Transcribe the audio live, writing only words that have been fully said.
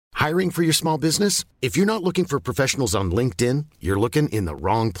Hiring for your small business? If you're not looking for professionals on LinkedIn, you're looking in the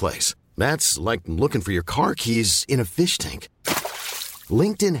wrong place. That's like looking for your car keys in a fish tank.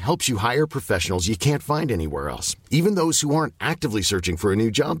 LinkedIn helps you hire professionals you can't find anywhere else, even those who aren't actively searching for a new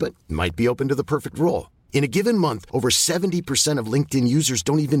job but might be open to the perfect role. In a given month, over 70% of LinkedIn users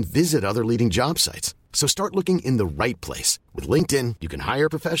don't even visit other leading job sites. So start looking in the right place. With LinkedIn, you can hire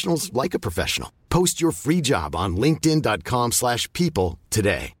professionals like a professional. Post your free job on linkedin.com/people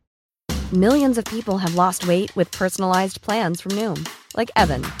today. Millions of people have lost weight with personalized plans from Noom. Like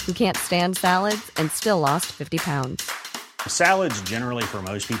Evan, who can't stand salads and still lost 50 pounds. Salads generally for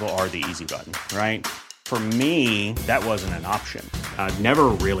most people are the easy button, right? For me, that wasn't an option. I never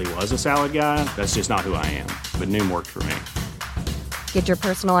really was a salad guy. That's just not who I am. But Noom worked for me. Get your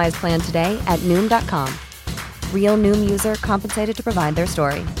personalized plan today at Noom.com. Real Noom user compensated to provide their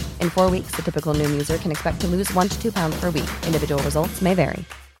story. In 4 weeks, the typical Noom user can expect to lose 1 to 2 pounds per week. Individual results may vary.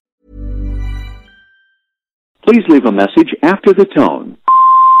 Please leave a message after the tone.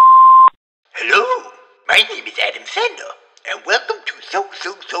 Hello, my name is Adam Sandler, and welcome to So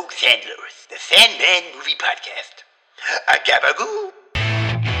Sandler's, the Sandman Movie Podcast. A gabagoo.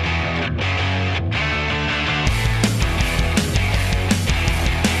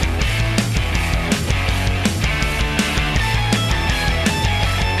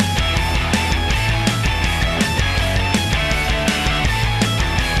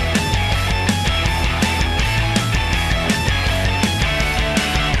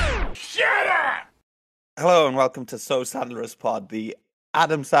 Hello and welcome to So Sandler's Pod, the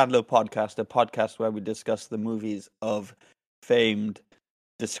Adam Sandler podcast, a podcast where we discuss the movies of famed,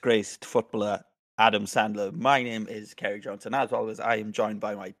 disgraced footballer Adam Sandler. My name is Kerry Johnson. As always, I am joined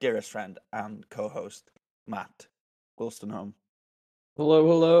by my dearest friend and co-host, Matt Wolstenholme.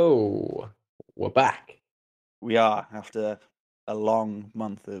 Hello. We're back. We are, after a long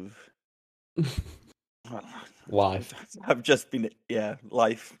month of... Life. I've just been,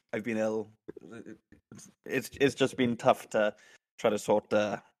 life. I've been ill. It's just been tough to try to sort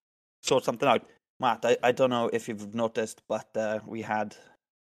something out. Matt, I don't know if you've noticed, but we had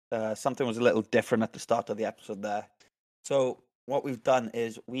something was a little different at the start of the episode there. So what we've done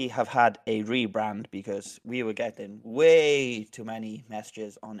is we have had a rebrand because we were getting way too many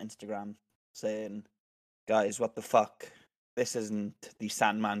messages on Instagram saying, guys, what the fuck? This isn't the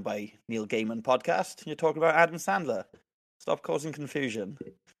Sandman by Neil Gaiman podcast. You're talking about Adam Sandler. Stop causing confusion.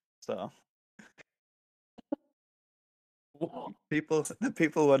 So the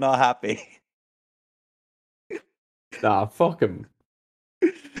people were not happy. Nah, fuck him.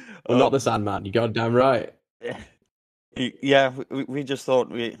 We're not the Sandman, you goddamn right. Yeah, we just thought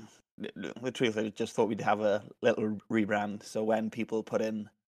the truth is, we just thought we'd have a little rebrand. So when people put in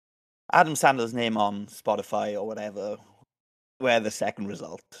Adam Sandler's name on Spotify or whatever, we're the second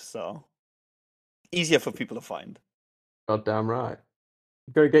result. So easier for people to find. Goddamn right.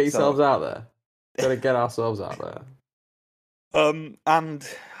 Gotta get yourselves out there. Gotta get ourselves out there. And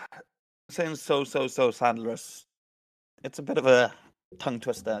saying so Sandler's, it's a bit of a tongue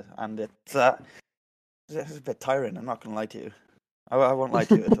twister, and it's a bit tiring. I'm not gonna lie to you. I won't lie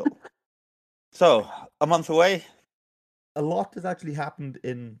to you at all. So a month away, a lot has actually happened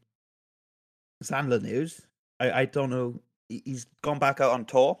in Sandler news. I don't know. He's gone back out on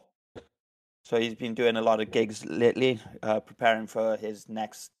tour, so he's been doing a lot of gigs lately, preparing for his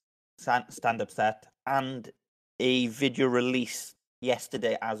next stand-up set, and a video release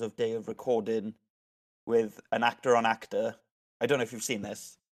yesterday as of day of recording with an actor on actor. I don't know if you've seen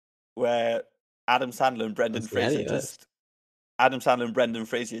this, where Adam Sandler and Brendan Fraser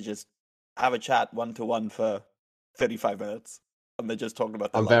just have a chat 1-to-1 for 35 minutes, and they're just talking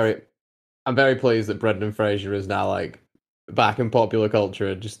about their life. I'm very pleased that Brendan Fraser is now like back in popular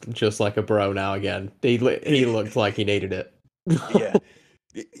culture, just like a bro now again. He looked like he needed it. Yeah,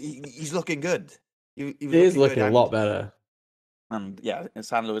 he's looking good. He is looking a lot better. And yeah,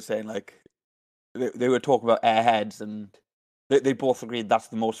 Sandler was saying like they were talking about Airheads, and they both agreed that's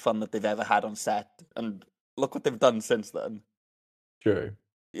the most fun that they've ever had on set. And look what they've done since then. True.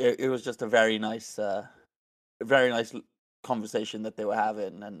 It was just a very nice conversation that they were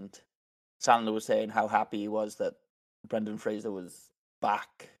having, and Sandler was saying how happy he was that Brendan Fraser was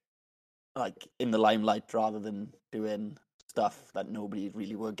back, like in the limelight, rather than doing stuff that nobody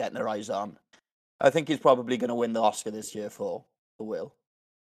really were getting their eyes on. I think he's probably going to win the Oscar this year for The Whale.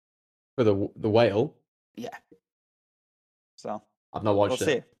 For the Whale? Yeah. So I've not watched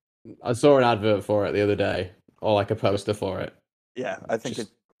it. I saw an advert for it the other day, or like a poster for it. Yeah, I think it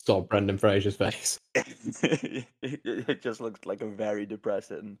saw Brendan Fraser's face. It just looks like a very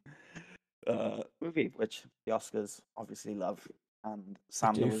depressing movie, which the Oscars obviously love. and I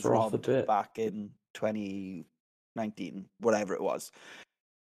Sandler do was froth a robbed bit. back in 2019, whatever it was.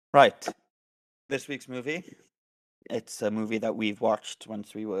 Right, this week's movie. It's a movie that we've watched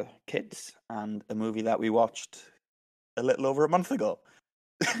once we were kids, and a movie that we watched a little over a month ago.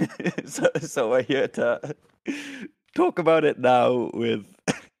 so we're here to talk about it now with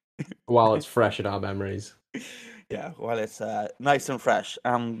While it's fresh in our memories. yeah, well, it's nice and fresh.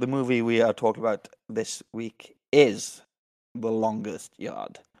 The movie we are talking about this week is The Longest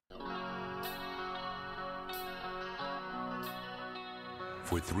Yard.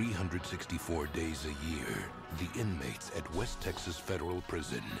 For 364 days a year, the inmates at West Texas Federal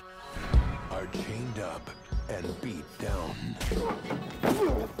Prison are chained up and beat down.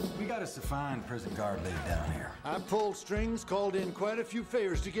 We got us a fine prison guard laid down here. I pulled strings, called in quite a few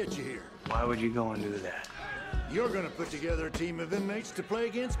favors to get you here. Why would you go and do that? You're gonna put together a team of inmates to play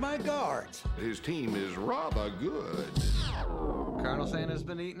against my guards. His team is rather good. Colonel Sanders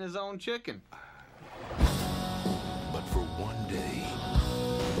been eating his own chicken. But for one day,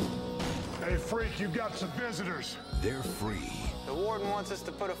 Hey, freak, you got some visitors. they're free. The warden wants us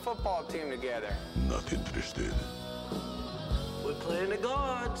to put a football team together. Not interested. We're playing the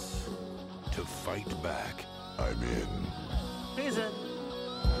guards. To fight back, I'm in. He's in.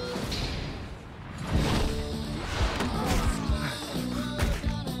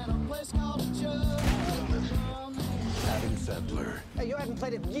 Adam Sandler, Hey, you haven't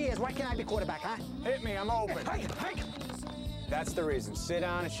played in years. Why can't I be quarterback, huh? Hit me, I'm open. Hey. That's the reason. Sit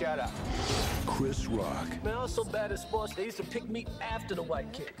down and shut up. Chris Rock, Man, I was so bad at sports, they used to pick me after the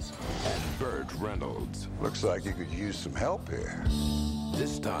white kids. and Burt Reynolds. Looks like you could use some help here.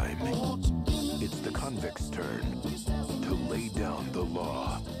 This time, it's the convict's turn to lay down the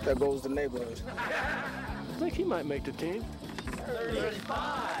law. There goes the neighborhood. I think he might make the team.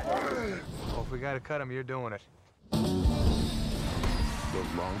 35. Well, if we gotta cut him, you're doing it. The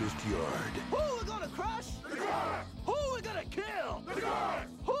Longest Yard. Who are we gonna crush? The guards! Who are we gonna kill? The guards!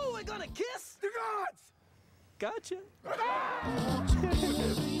 Who are we gonna kiss? The guards! Gotcha.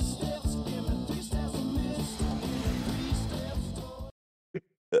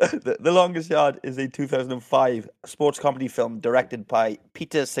 The Longest Yard is a 2005 sports comedy film directed by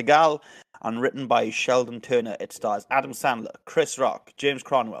Peter Segal and written by Sheldon Turner. It stars Adam Sandler, Chris Rock, James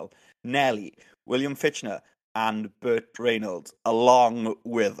Cromwell, Nelly, William Fichtner, and Burt Reynolds, along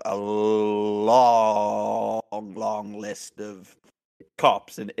with a long list of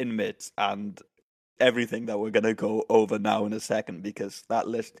cops and inmates and everything that we're going to go over now in a second, because that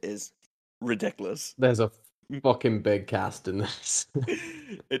list is ridiculous. There's a fucking big cast in this.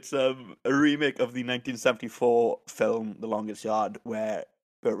 It's a remake of the 1974 film The Longest Yard, where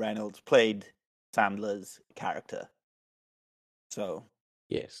Burt Reynolds played Sandler's character. So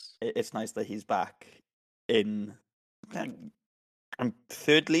Yes. it's nice that he's back in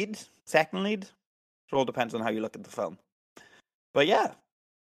third lead, second lead. It all depends on how you look at the film. But yeah,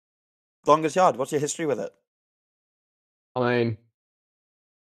 Longest Yard. What's your history with it? I mean,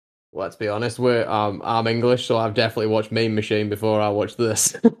 let's be honest, I'm English, so I've definitely watched Mean Machine before I watched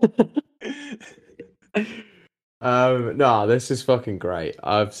this. No, this is fucking great.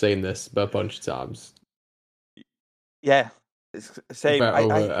 I've seen this a bunch of times. Yeah, same.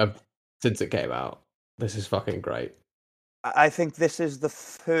 Since it came out. This is fucking great. I think this is the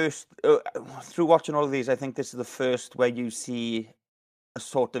first, through watching all of these, I think this is the first where you see a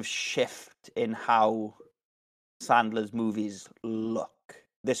sort of shift in how Sandler's movies look.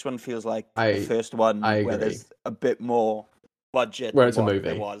 This one feels like the first one where there's a bit more budget where it's than a what movie.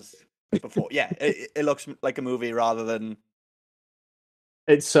 there was before. Yeah, it looks like a movie rather than...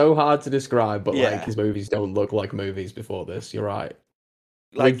 It's so hard to describe, but Yeah. like his movies don't look like movies before this. You're right.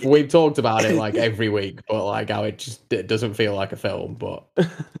 Like, We've talked about it like every week, but like how it doesn't feel like a film. But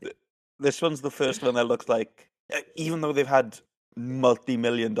this one's the first one that looks like, even though they've had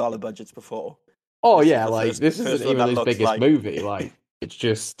multi-million-dollar budgets before. oh This is yeah, the like first- this first isn't one even that his looks biggest like- movie. Like it's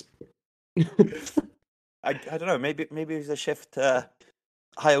just I don't know. Maybe it's a shift to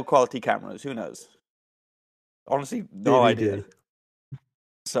higher quality cameras. Who knows? Honestly, no DVD. idea.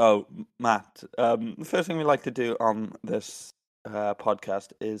 So, Matt, the first thing we like to do on this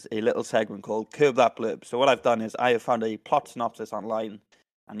podcast is a little segment called Curb That Blurb. So what I've done is I have found a plot synopsis online,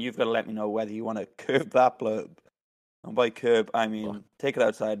 and you've got to let me know whether you want to curb that blurb. And by curb, I mean take it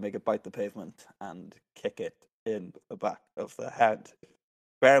outside, make it bite the pavement, and kick it in the back of the head.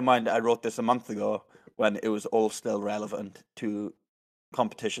 Bear in mind, I wrote this a month ago when it was all still relevant to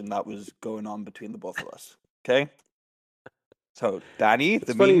competition that was going on between the both of us. Okay? So, Danny,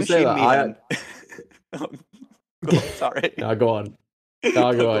 the funny Mean you say Machine that. Mean. Sorry. no, go on.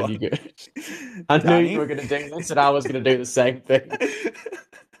 No, go on, you go. I knew Danny? you were going to do this, and I was going to do the same thing.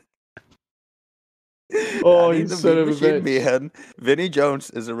 Oh, Danny you the son Mean of a Machine bitch. Meehan. Vinnie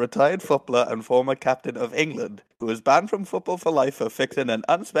Jones is a retired footballer and former captain of England who was banned from football for life for fixing an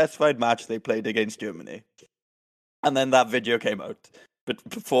unspecified match they played against Germany. And then that video came out, but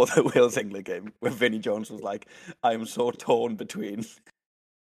before the Wales-England game, where Vinnie Jones was like, "I'm so torn between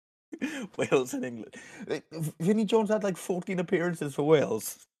Wales and England." Vinnie Jones had like 14 appearances for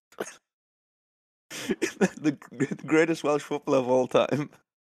Wales. The greatest Welsh footballer of all time,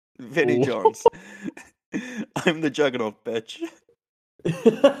 Vinnie Ooh. Jones. I'm the juggernaut, bitch.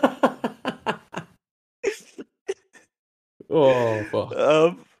 Oh, fuck.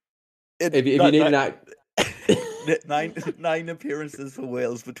 If you need an act... nine appearances for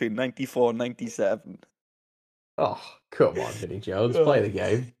Wales between 94 and 97. Oh, come on, Vinnie Jones, play the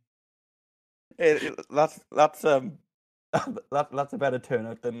game. That's a better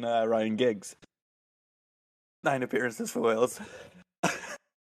turnout than Ryan Giggs. 9 appearances for Wales.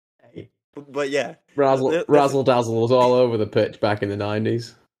 Hey. But yeah, Razzle Dazzle was all over the pitch back in the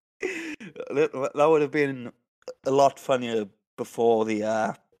 90s. That would have been a lot funnier before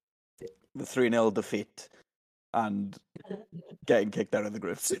the 3-0 defeat and getting kicked out of the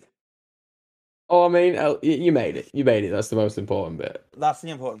groups. Oh, I mean, you made it. You made it. That's the most important bit. That's the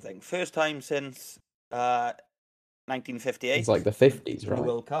important thing. First time since 1958. It's like the 50s, in right? the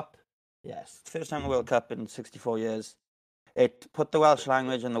World Cup. Yes, first time in the World Cup in 64 years. It put the Welsh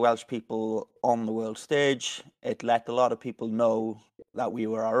language and the Welsh people on the world stage. It let a lot of people know that we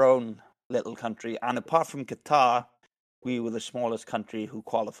were our own little country. And apart from Qatar, we were the smallest country who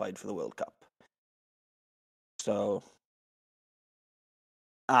qualified for the World Cup. So,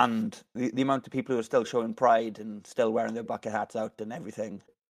 and the amount of people who are still showing pride and still wearing their bucket hats out and everything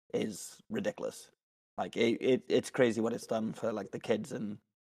is ridiculous. Like, it's crazy what it's done for, like, the kids and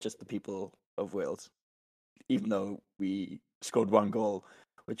just the people of Wales. Even though we scored 1 goal,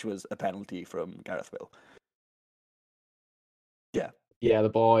 which was a penalty from Gareth Bale. Yeah. Yeah, the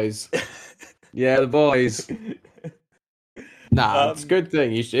boys. Yeah, the boys. Nah, it's a good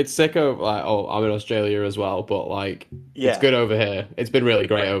thing. It's sick of, like, oh, I'm in Australia as well, but, like, it's good over here. It's been really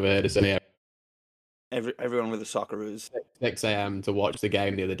great over here to see everyone with the Socceroos. 6 a.m. to watch the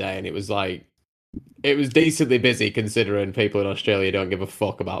game the other day, and it was like, it was decently busy considering people in Australia don't give a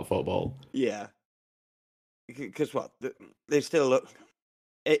fuck about football. Yeah. Because what? They still look...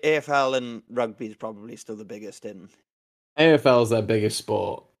 AFL and rugby is probably still the biggest in... AFL is their biggest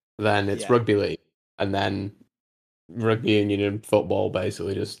sport, then it's rugby league, and then rugby union and football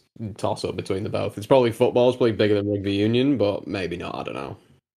basically just toss up between the both. It's probably football's probably bigger than rugby union, but maybe not, I don't know.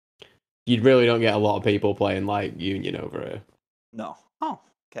 You really don't get a lot of people playing like union over here. No. Oh,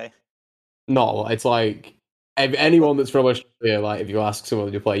 okay. No, it's like anyone that's from Australia, like if you ask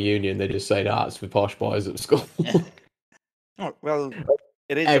someone to play union, they just say, "Nah, it's for posh boys at school." Oh, well,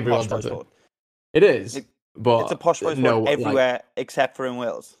 it is Everyone a posh boys does it. sport. It is, but it's a posh boys sport everywhere except for in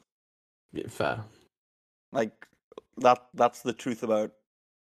Wales. Yeah, fair. Like that's the truth about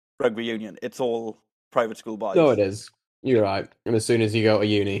rugby union. It's all private school boys. No, it is. You're right. And as soon as you go to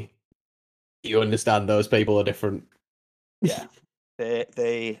uni, you understand those people are different. Yeah,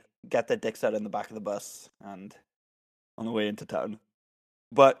 they get their dicks out in the back of the bus and on the way into town.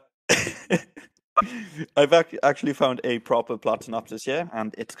 But I've actually found a proper plot synopsis here,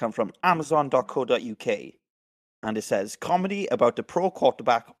 and it's come from Amazon.co.uk. And it says, comedy about the pro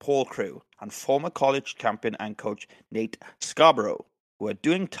quarterback Paul Crewe and former college champion and coach Nate Scarborough, who are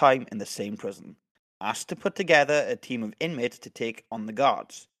doing time in the same prison. Asked to put together a team of inmates to take on the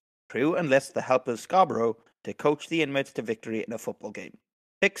guards. Crewe enlists the help of Scarborough to coach the inmates to victory in a football game.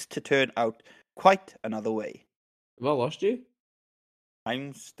 Picks to turn out quite another way. Have I lost you?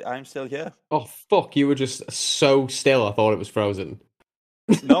 I'm still here. Oh, fuck, you were just so still, I thought it was frozen.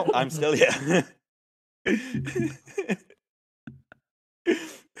 No, I'm still here.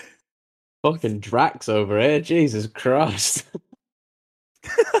 Fucking Drax over here, Jesus Christ.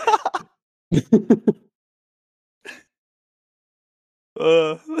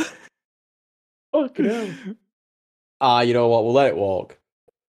 Fucking hell. You know what? We'll let it walk.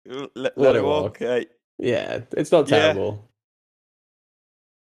 Let it walk. Yeah, it's not terrible.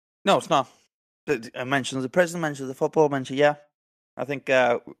 No, it's not. I mentioned the prison, mentioned the football, mentioned I think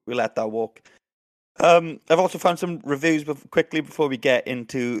we let that walk. I've also found some reviews quickly before we get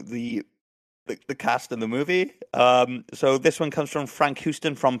into the cast and the movie. So this one comes from Frank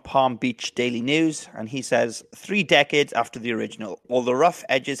Houston from Palm Beach Daily News, and he says, 3 decades after the original, all the rough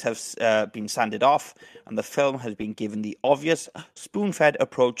edges have been sanded off, and the film has been given the obvious spoon-fed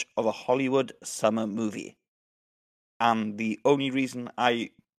approach of a Hollywood summer movie. And the only reason I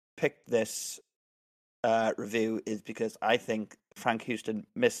picked this review is because I think Frank Houston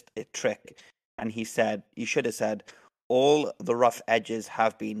missed a trick, and he should have said, all the rough edges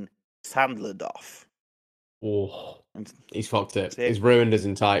have been Sandlered off. Oh, he's fucked it.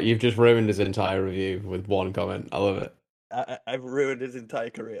 You've just ruined his entire review with one comment. I love it. I've ruined his entire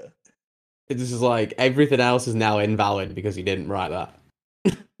career. This is like everything else is now invalid because he didn't write that.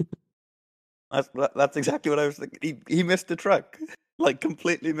 That's exactly what I was thinking. He missed a trick, like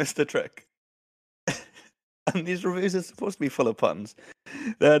completely missed a trick. And these reviews are supposed to be full of puns.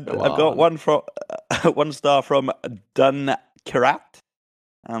 Then I've got one star from Dun Kirat,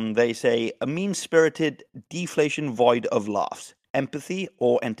 and they say a mean-spirited deflation void of laughs, empathy,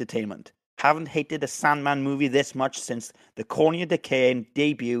 or entertainment. Haven't hated a Sandman movie this much since the Cornea Decaying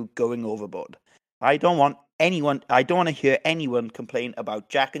debut Going Overboard. I don't want to hear anyone complain about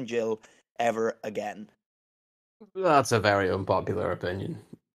Jack and Jill ever again. That's a very unpopular opinion.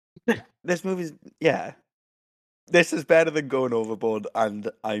 This movie's, this is better than Going Overboard, and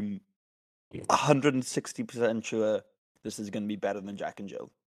I'm 160% sure this is going to be better than Jack and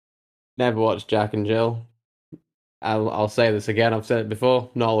Jill. Never watched Jack and Jill. I'll say this again. I've said it before.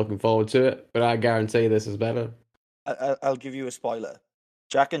 Not looking forward to it, but I guarantee this is better. I'll give you a spoiler.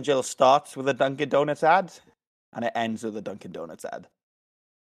 Jack and Jill starts with a Dunkin' Donuts ad, and it ends with a Dunkin' Donuts ad.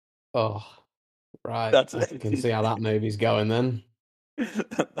 Oh, right. I can see how that movie's going then.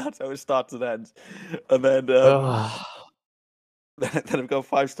 That's how it starts and ends. And then, then I've got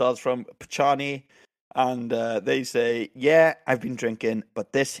 5 stars from Pachani, and they say, yeah, I've been drinking,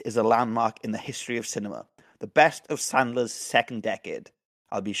 but this is a landmark in the history of cinema. The best of Sandler's second decade.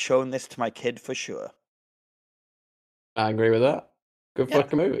 I'll be showing this to my kid for sure. I agree with that. Good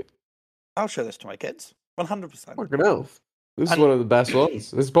fucking movie. I'll show this to my kids. 100%. Fucking hell. This is one of the best ones.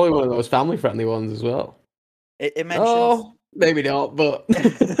 This is probably one of the most family-friendly ones as well. It mentions... Oh, maybe not, but...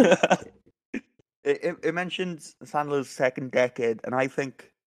 it mentions Sandler's second decade, and I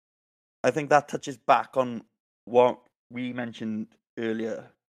think that touches back on what we mentioned earlier.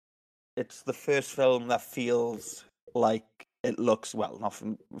 It's the first film that feels like it looks,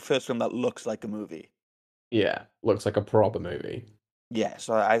 first film that looks like a movie. Yeah, looks like a proper movie. Yeah,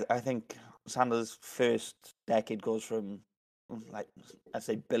 so I think Sandler's first decade goes from, like, I'd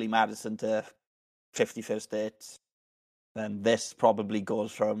say Billy Madison to 50 First Dates. Then this probably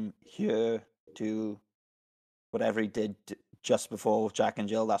goes from here to whatever he did just before Jack and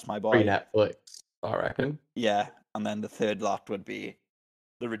Jill, That's My Boy. Pre-Netflix, I reckon. Yeah, and then the third lot would be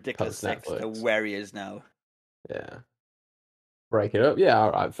The Ridiculous Six to where he is now. Yeah. Break it up. Yeah,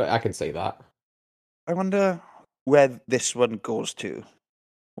 all right. I can see that. I wonder where this one goes to.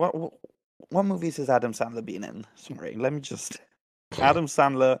 What movies has Adam Sandler been in? Sorry, let me just... Adam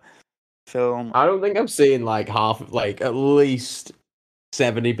Sandler film... I don't think I've seen like at least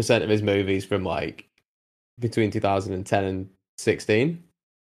 70% of his movies from like between 2010 and 16.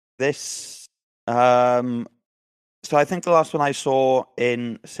 This... So I think the last one I saw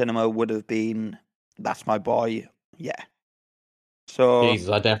in cinema would have been That's My Boy. Yeah. So Jesus,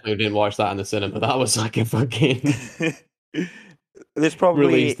 I definitely didn't watch that in the cinema. That was like a fucking... This probably...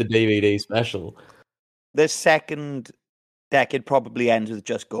 Released the DVD special. This second decade probably ends with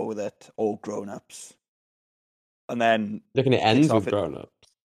Just Go With It, or Grown Ups. And then... Looking, it ends with Grown Ups.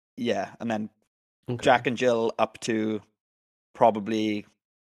 Yeah, and then Jack and Jill up to probably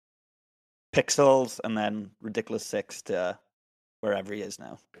Pixels, and then Ridiculous Six to wherever he is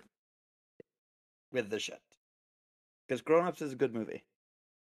now. With the shit. Because Grown Ups is a good movie.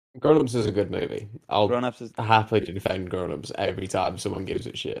 Grown Ups is a good movie. I'll Grown-Ups is... happily defend Grown Ups every time someone gives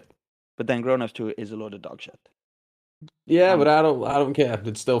it shit. But then Grown Ups 2 is a load of dog shit. Yeah, but I don't care.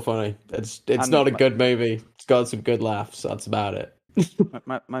 It's still funny. It's not a good movie. It's got some good laughs. That's about it.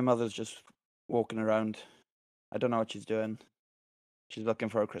 my mother's just walking around. I don't know what she's doing. She's looking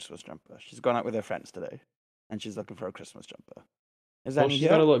for a Christmas jumper. She's gone out with her friends today, and she's looking for a Christmas jumper. Is that she's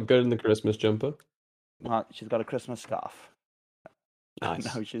gonna look good in the Christmas jumper. She's got a Christmas scarf.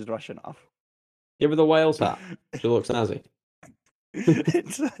 Nice. No, she's rushing off. Give her the whale's hat. She looks snazzy.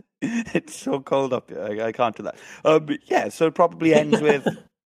 It's so cold up here. I can't do that. Yeah, so it probably ends with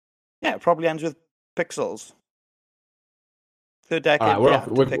Pixels. Third decade. All right,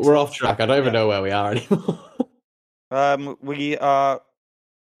 we're off track. I don't even know where we are anymore. We are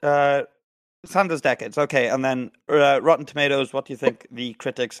Sanders decades. Okay, and then Rotten Tomatoes. What do you think the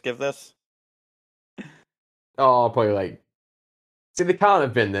critics give this? Oh, probably like. See, they can't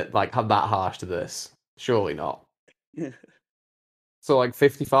have been that harsh to this. Surely not. So like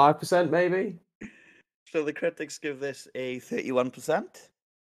 55%, maybe. So the critics give this a 31%.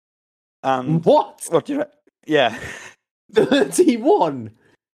 What? What do you? Yeah. 31?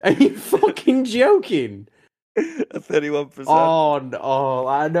 Are you fucking joking? 31%. Oh, no,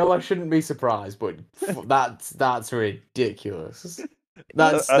 I know I shouldn't be surprised, but that's ridiculous.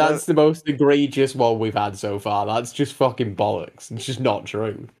 That's the most egregious one we've had so far. That's just fucking bollocks. It's just not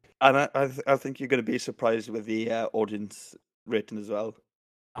true. And I think you're going to be surprised with the audience rating as well.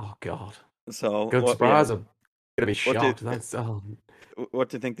 Oh god. So good surprise. I'm gonna be shocked. What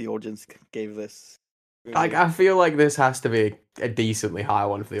do you think the audience gave this? Like, I feel like this has to be a decently high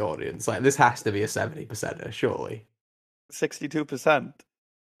one for the audience. Like, this has to be a 70%er, surely. 62%.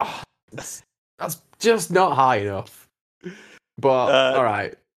 Oh, that's just not high enough. But all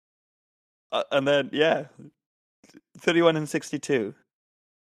right. And then 31 and 62.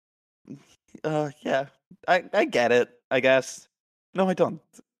 Yeah, I get it. I guess. No, I don't.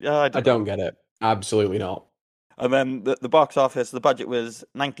 I don't get it. Absolutely not. And then the box office, the budget was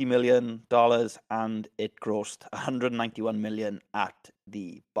 $90 million, and it grossed $191 million at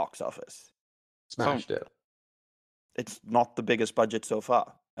the box office. Smashed it. It's not the biggest budget so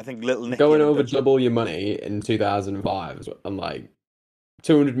far. I think Little Nicky going over double your money in 2005, and like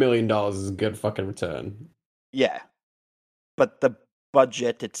 $200 million is a good fucking return. Yeah, but the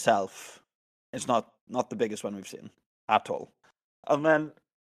budget itself is not the biggest one we've seen at all. And then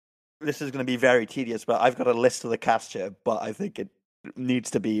this is going to be very tedious, but I've got a list of the cast here, but I think it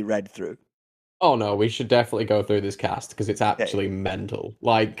needs to be read through. Oh no, we should definitely go through this cast because it's actually mental.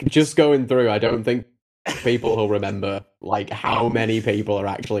 Like, just going through, I don't think people will remember like how many people are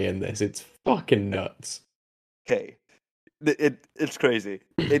actually in this. It's fucking nuts. Okay, it's crazy.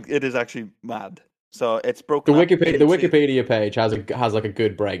 It is actually mad. So it's broken. The Wikipedia page has like a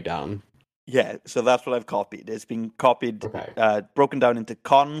good breakdown. Yeah, so that's what I've copied. It's been copied, broken down into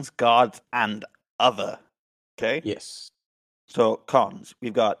cons, guards, and other. Okay? Yes. So, cons.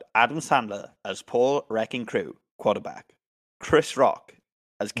 We've got Adam Sandler as Paul Wrecking Crew, quarterback. Chris Rock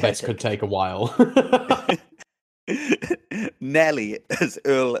as caretaker. This could take a while. Nelly as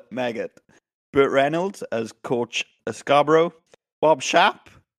Earl Maggot. Burt Reynolds as Coach Scarborough. Bob Shapp,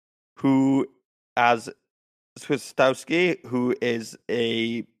 who as Swistowski, who is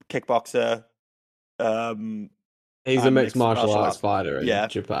a kickboxer. He's a mixed martial arts fighter in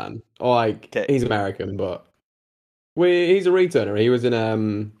Japan. Or like he's American, but he's a returner. He was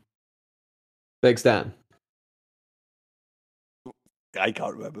in Big Stan. I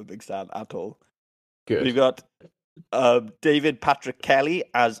can't remember Big Stan at all. Good. We've got David Patrick Kelly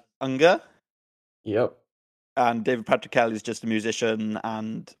as Unger. Yep. And David Patrick Kelly is just a musician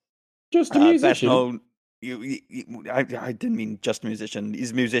and just a musician. I didn't mean just a musician.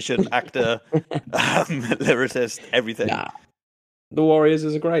 He's a musician, actor, lyricist, everything. Nah. The Warriors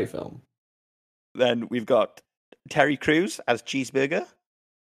is a great film. Then we've got Terry Crews as Cheeseburger.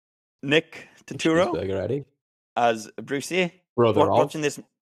 Nick Turturro as Brucey. Watching this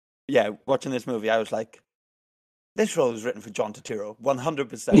movie, I was like, this role was written for John Turturro,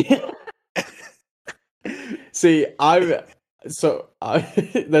 100%. See,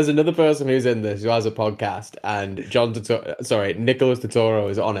 there's another person who's in this who has a podcast, and Nicholas Turturro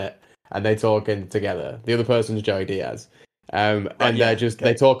is on it, and they talking together. The other person's Joey Diaz,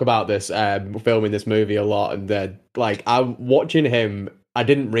 they talk about this filming this movie a lot, and they're like, I'm watching him. I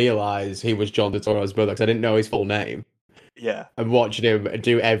didn't realize he was John Turturro's brother because I didn't know his full name. Yeah, I'm watching him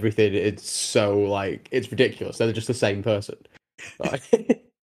do everything. It's so like it's ridiculous. They're just the same person.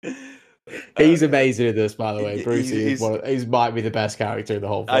 He's amazing in this, by the way. Brucey he might be the best character in the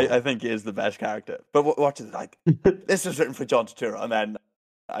whole film. I think he is the best character. But watch it, like, this was written for John Turturro, and then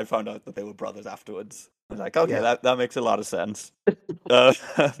I found out that they were brothers afterwards. I was like, okay, that makes a lot of sense.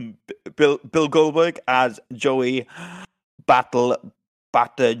 Bill Goldberg as Joey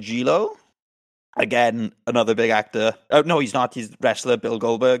Battagilo. Again, another big actor. Oh, no, he's not. He's wrestler Bill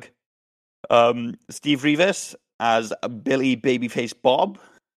Goldberg. Steve Rivas as Billy Babyface Bob.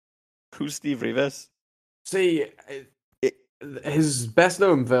 Who's Steve Rivas? See, his best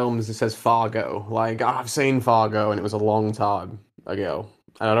known films, it says Fargo. Like, I've seen Fargo, and it was a long time ago,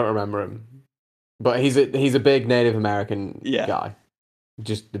 and I don't remember him. But he's a big Native American guy.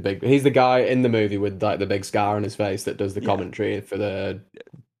 Just he's the guy in the movie with like the big scar on his face that does the commentary for the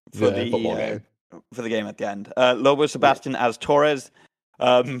football game. For the game at the end. Lobo Sebastian as Torres.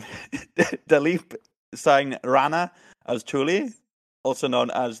 Dalip Singh Rana as Tuli, also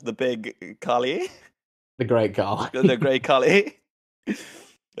known as the Big Kali. The Great Kali. The Great Kali.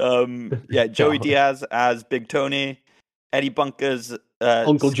 Joey Diaz as Big Tony. Eddie Bunker's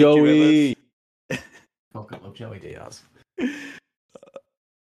Uncle Joey. Fucking love Joey Diaz.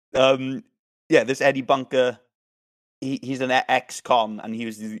 This Eddie Bunker, he's an ex-con, and he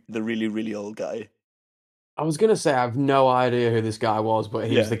was the really, really old guy. I was gonna say I have no idea who this guy was, but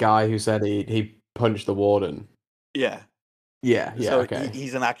he's the guy who said he punched the warden. Yeah. Yeah, so okay.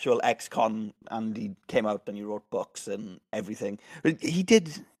 He's an actual ex-con, and he came out and he wrote books and everything. But he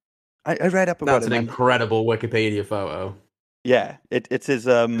did. I read up about That's an incredible Wikipedia photo. Yeah, it's his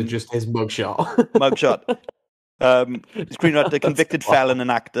just his mugshot. Screenwriter, convicted felon and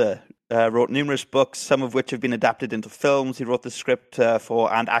actor. Wrote numerous books, some of which have been adapted into films. He wrote the script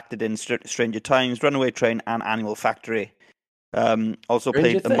for and acted in Stranger Times, Runaway Train, and Animal Factory. Also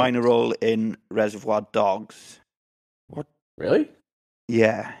played a minor role in Reservoir Dogs. What? Really?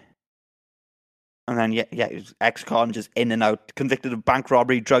 Yeah. And then, he was ex-con, just in and out, convicted of bank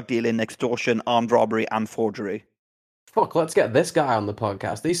robbery, drug dealing, extortion, armed robbery, and forgery. Fuck, let's get this guy on the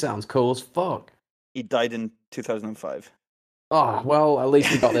podcast. He sounds cool as fuck. He died in 2005. Oh, well, at least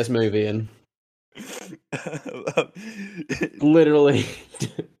we got this movie in. Literally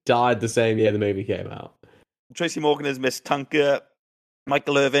died the same year the movie came out. Tracy Morgan as Miss Tunker.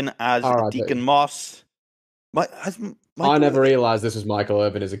 Michael Irvin as Deacon Moss. I never realised this was Michael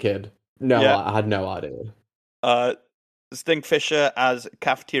Irvin as a kid. No, I had no idea. Stink Fisher as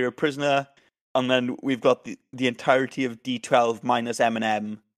cafeteria prisoner. And then we've got the entirety of D12 minus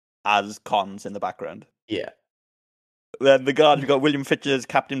Eminem as cons in the background. Yeah. Then the guard, we've got William Fitcher as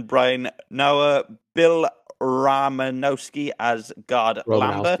Captain Brian Noah, Bill Romanowski as guard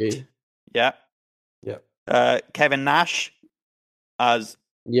Lambert. Yeah. Yep. Kevin Nash as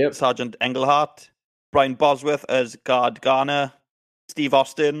Sergeant Englehart. Brian Bosworth as guard Garner. Steve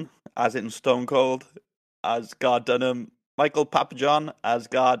Austin as in Stone Cold as guard Dunham. Michael Papajohn as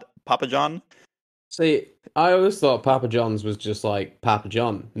guard Papa John. See, I always thought Papa John's was just like Papa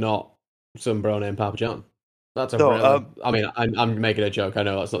John, not some bro named Papa John. That's I mean, I'm making a joke. I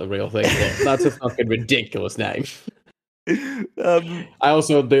know that's not the real thing, but that's a fucking ridiculous name. I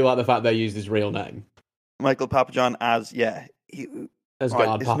also do like the fact they used his real name. Michael Papajohn as as God. It's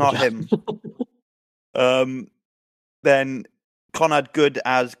Papa not John. him. Then Conrad Good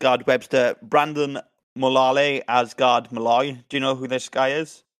as guard Webster. Brandon Mullally as guard Malloy. Do you know who this guy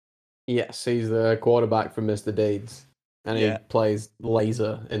is? Yes, he's the quarterback from Mr. Deeds, and he plays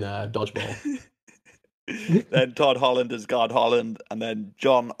laser in a dodgeball. Then Todd Holland as guard Holland, and then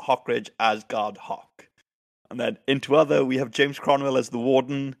John Hockridge as guard Hawk. And then into other, we have James Cronwell as the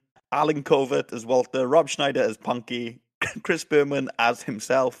warden, Alan Covert as Walter, Rob Schneider as Punky, Chris Berman as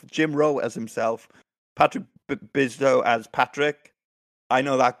himself, Jim Rowe as himself, Patrick Bisdow as Patrick. I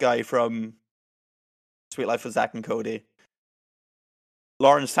know that guy from Sweet Life of Zack and Cody.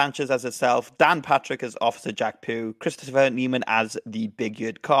 Lawrence Sanchez as herself, Dan Patrick as Officer Jack Pugh, Christopher Neiman as the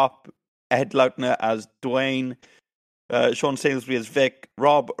big-eared cop, Ed Lautner as Dwayne, Sean Salisbury as Vic,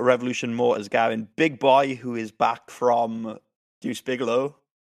 Rob Revolution Moore as Gavin, Big Boy, who is back from Deuce Bigalow.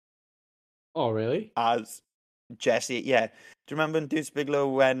 Oh, really? As Jesse, yeah. Do you remember in Deuce Bigalow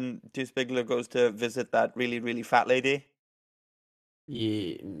when Deuce Bigalow goes to visit that really, really fat lady?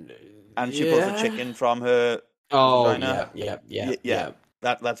 Yeah. And she pulls a chicken from her vagina? Yeah.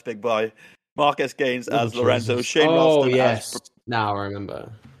 That's Big Boy. Marcus Gaines as Lorenzo. Shane Ralston as... Now I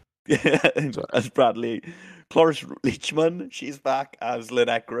remember. as Bradley. Cloris Leachman, she's back as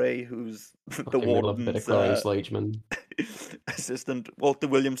Lynette Gray, who's the warden's assistant. Walter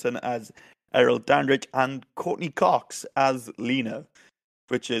Williamson as Errol Dandridge, and Courtney Cox as Lena,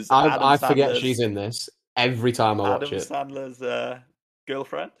 which is I forget she's in this every time I watch it. Adam Sandler's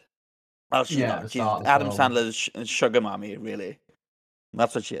girlfriend. Well, she's not. She's Adam Sandler's sugar mommy, really.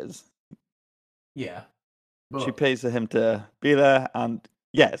 That's what she is. Yeah. But she pays for him to be there, and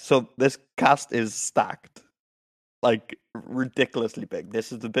so this cast is stacked. Like, ridiculously big.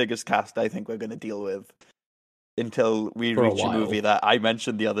 This is the biggest cast I think we're going to deal with until we reach a movie that I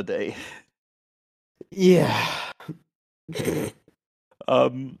mentioned the other day. Yeah.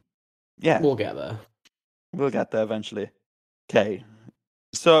 We'll get there. We'll get there eventually. Okay.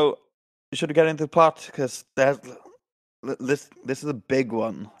 So, should we get into the plot? Because this is a big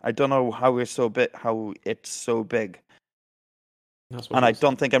one. I don't know how it's so big. And I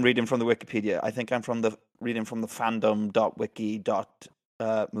don't think I'm reading from the Wikipedia. I think I'm reading from the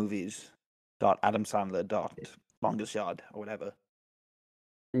fandom.wiki.movies.adamsandler.longest yard or whatever.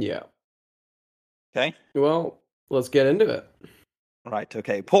 Yeah. Okay. Well, let's get into it. Right,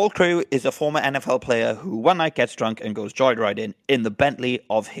 okay. Paul Crewe is a former NFL player who one night gets drunk and goes joyriding in the Bentley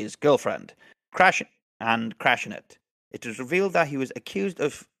of his girlfriend, crashing it. It is revealed that he was accused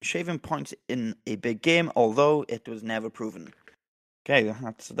of shaving points in a big game, although it was never proven. Okay,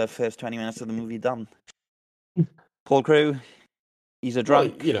 that's the first 20 minutes of the movie done. Paul Crewe, he's a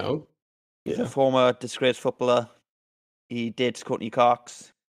drunk. Well, He's a former disgraced footballer. He dates Courtney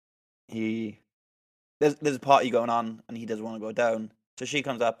Cox. He there's a party going on, and he doesn't want to go down. So she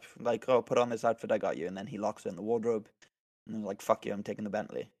comes up, like, oh, put on this outfit, I got you. And then he locks her in the wardrobe. And he's like, fuck you, I'm taking the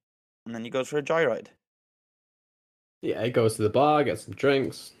Bentley. And then he goes for a joyride. Yeah, he goes to the bar, gets some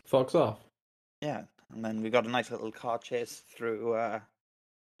drinks, fucks off. Yeah, and then we got a nice little car chase through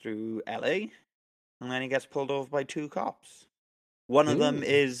LA. And then he gets pulled over by 2 cops. One of them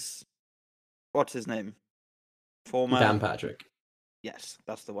is, what's his name? Former Dan Patrick. Yes,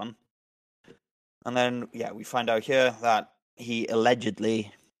 that's the one. And then, yeah, we find out here that he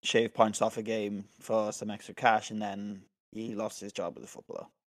allegedly shaved points off a game for some extra cash, and then he lost his job as a footballer.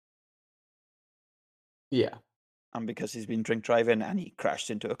 Yeah. And because he's been drink driving and he crashed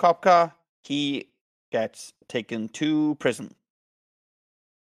into a cop car, he gets taken to prison.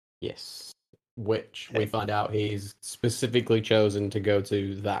 Yes. Which we find out he's specifically chosen to go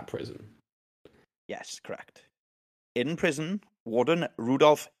to that prison. Yes, correct. In prison, Warden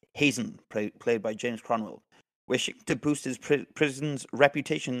Rudolph Hazen, played by James Cromwell, wishing to boost his prison's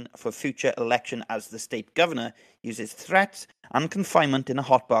reputation for future election as the state governor, uses threats and confinement in a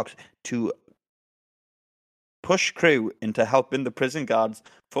hotbox to push Crew into helping the prison guards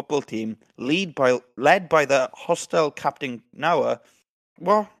football team, led by the hostile Captain Noah.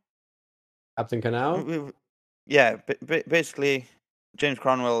 What? Captain Canal? Yeah, basically, James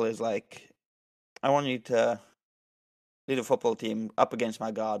Cromwell is like, I want you to lead a football team up against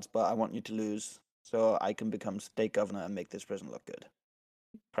my guards, but I want you to lose so I can become state governor and make this prison look good.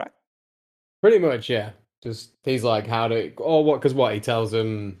 Correct? Pretty much, yeah. Just he's like, because he tells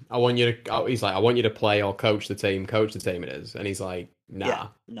him, I want you to play or coach the team it is, and he's like, nah, yeah,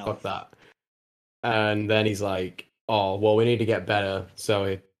 no. Fuck that. And then he's like, oh, well, we need to get better,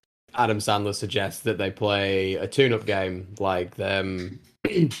 so Adam Sandler suggests that they play a tune-up game like them,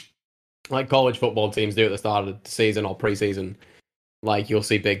 like college football teams do at the start of the season or pre-season. Like, you'll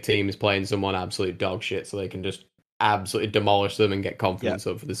see big teams playing someone absolute dog shit so they can just absolutely demolish them and get confidence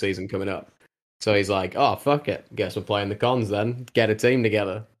up for the season coming up. So he's like, oh, fuck it. Guess we're playing the cons then. Get a team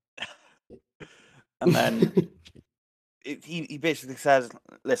together. And then he basically says,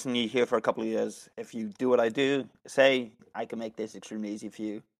 listen, you're here for a couple of years. If you do what I do, say, I can make this extremely easy for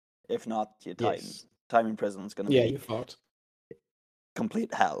you. If not, your time in prison is going to be you're fucked.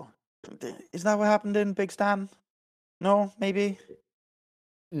 Complete hell. Is that what happened in Big Stan? No, maybe?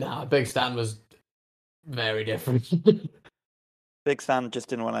 Nah, Big Stan was very different. Big Stan just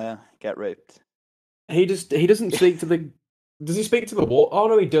didn't want to get raped. He doesn't speak to the... Does he speak to the wall? Oh,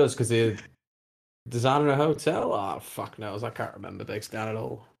 no, he does, because he designed a hotel? Oh, fuck knows. I can't remember Big Stan at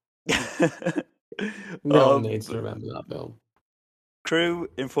all. No one needs to remember that film. Crew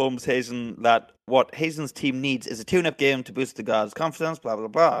informs Hazen that what Hazen's team needs is a tune-up game to boost the guards' confidence, blah, blah,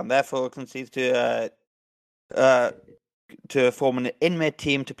 blah, and therefore concedes to form an inmate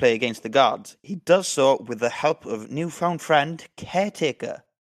team to play against the guards. He does so with the help of newfound friend, Caretaker,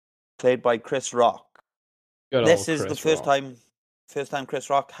 played by Chris Rock. This is the first time Chris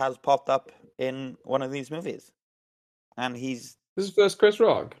Rock has popped up in one of these movies. And This is first Chris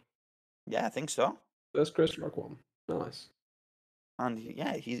Rock? Yeah, I think so. First Chris Rock one. Nice. And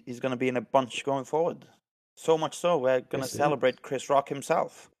yeah, he's going to be in a bunch going forward. So much so, we're going to celebrate Chris Rock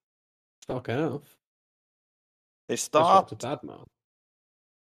himself. Fucking hell. They start... Chris Rock's a bad man.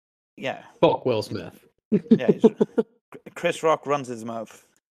 Yeah. Fuck Will Smith. Yeah, Chris Rock runs his mouth.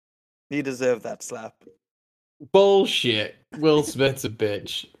 He deserved that slap. Bullshit. Will Smith's a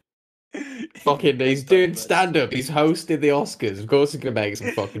bitch. Fucking, he's doing stand-up. He's hosting the Oscars. Of course he's going to make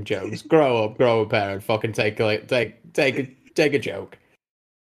some fucking jokes. Grow a pair, and fucking take a joke.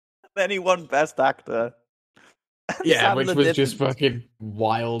 Then he won Best Actor. Yeah, which was just fucking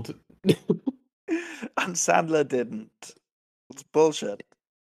wild. And Sandler didn't. It's bullshit.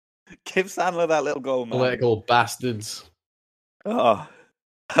 Give Sandler that little goal, man. Political bastards. Oh.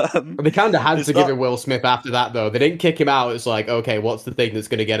 They kind of had to give it Will Smith after that, though. They didn't kick him out. It's like, okay, what's the thing that's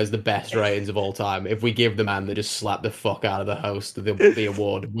going to get us the best ratings of all time? If we give the man that just slapped the fuck out of the host of the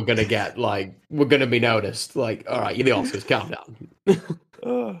award, we're going to get, like, we're going to be noticed. Like, all right, you're the Oscars, calm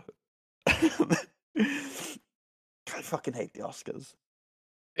down. I fucking hate the Oscars.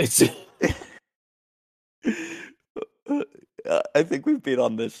 It's... I think we've been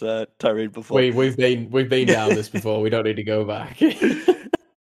on this tirade before. We've been down this before. We don't need to go back.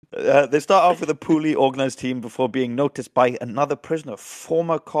 They start off with a poorly organized team before being noticed by another prisoner,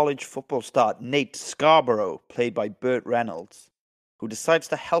 former college football star Nate Scarborough, played by Burt Reynolds, who decides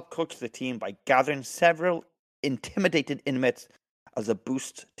to help coach the team by gathering several intimidated inmates as a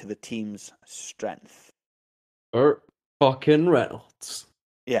boost to the team's strength. Burt fucking Reynolds.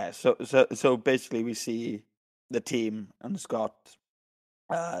 Yeah, so basically we see the team and Scott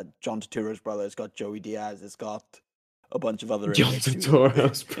John Turturro's brother. It's got Joey Diaz. It's got a bunch of other John inmates who-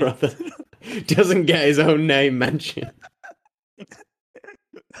 Turturro's brother doesn't get his own name mentioned.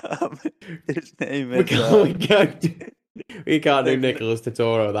 His name We is. can't do Nicholas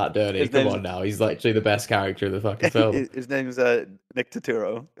Turturro that dirty. His Come name's- on now, he's literally the best character in the fucking film. His name's Nick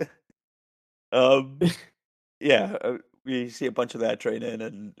Turturro. Yeah, we see a bunch of their training,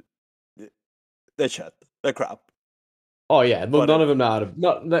 and they're shit. They're crap. Oh yeah, but But, none of them know how to.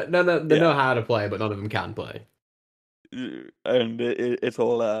 They yeah. know how to play, but none of them can play. And it's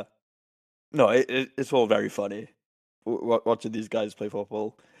all it's all very funny watching these guys play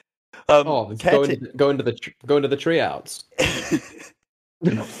football. It's going to the treeouts.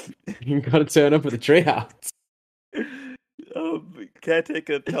 You got to turn up at the treeouts.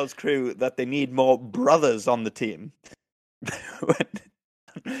 Caretaker tells crew that they need more brothers on the team.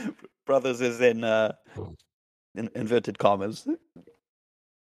 Brothers is in inverted commas.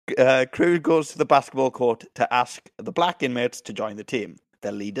 Crew goes to the basketball court to ask the black inmates to join the team.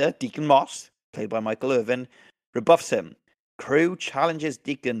 Their leader, Deacon Moss, played by Michael Irvin, rebuffs him. Crew challenges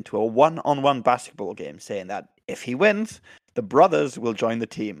Deacon to a one-on-one basketball game, saying that if he wins, the brothers will join the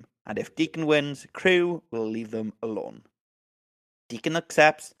team, and if Deacon wins, Crew will leave them alone. Deacon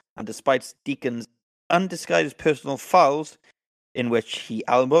accepts, and despite Deacon's undisguised personal fouls, in which he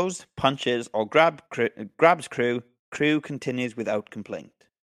elbows, punches, or grabs Crew, Crew continues without complaint.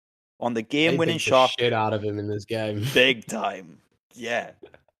 On the game-winning shot, shit out of him in this game, big time, yeah.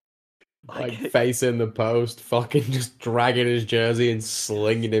 Like facing the post, fucking just dragging his jersey and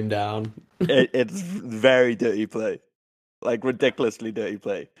slinging him down. It's very dirty play, like ridiculously dirty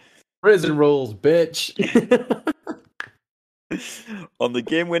play. Prison rules, bitch. On the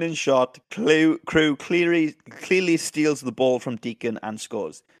game-winning shot, Crew clearly steals the ball from Deacon and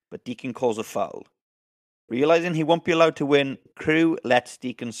scores, but Deacon calls a foul. Realizing he won't be allowed to win, Crew lets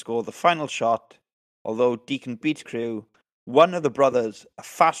Deacon score the final shot. Although Deacon beats Crew, one of the brothers, a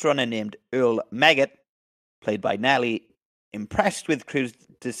fast runner named Earl Maggot, played by Nelly, impressed with Crew's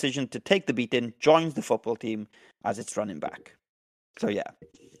decision to take the beating, joins the football team as its running back. So yeah,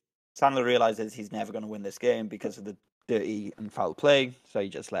 Sandler realizes he's never going to win this game because of the dirty and foul play, so he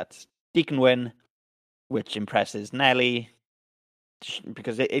just lets Deacon win, which impresses Nelly,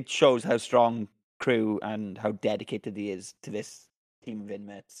 because it shows how strong Crew and how dedicated he is to this team of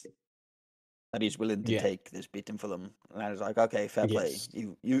inmates, that he's willing to take this beating for them. And I was like, okay, fair play.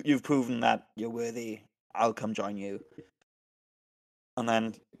 You've proven that you're worthy. I'll come join you. And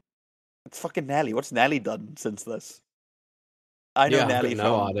then it's fucking Nelly. What's Nelly done since this? I know Nelly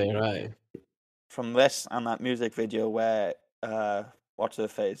from this and that music video where what's her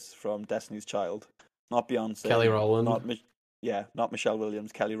face from Destiny's Child, not Beyonce, Kelly Rowland, not Michelle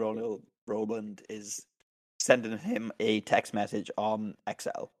Williams. Kelly Rowland is sending him a text message on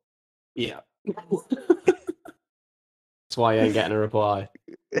XL. Yeah. That's why you ain't getting a reply.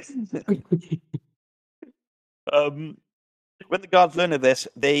 When the guards learn of this,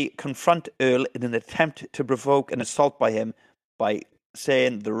 they confront Earl in an attempt to provoke an assault by him by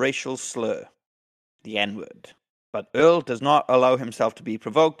saying the racial slur, the N-word. But Earl does not allow himself to be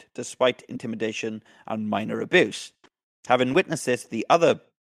provoked, despite intimidation and minor abuse. Having witnessed this, the other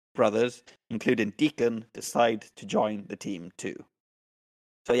brothers, including Deacon, decide to join the team too.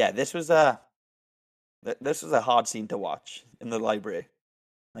 So yeah, this was a hard scene to watch in the library.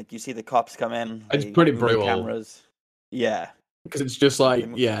 Like, you see the cops come in. It's pretty brutal. Cameras. Yeah. Because it's just like,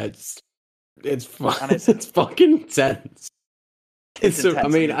 it's fucking intense. It's intense. I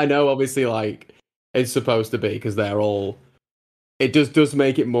mean, I know obviously like it's supposed to be because they're all. It does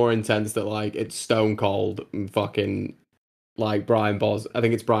make it more intense that like it's Stone Cold and fucking like Brian I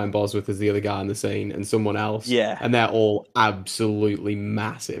think it's Brian Bosworth is the other guy in the scene and someone else. Yeah. And they're all absolutely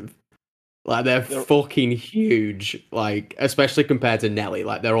massive. Like they're fucking huge. Like especially compared to Nelly.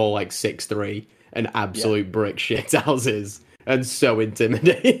 Like they're all like 6'3" and absolute brick shit houses and so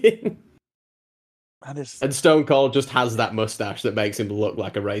intimidating. And Stone Cold just has that mustache that makes him look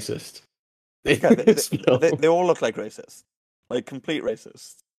like a racist. They all look like racists, like complete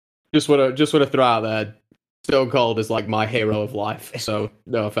racists. Just want to throw out there, Stone Cold is like my hero of life. So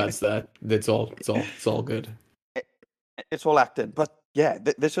no offense there. It's all good. It's all acting, but yeah,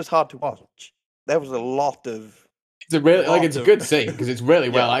 this was hard to watch. There was a lot of. It's a good scene because it's really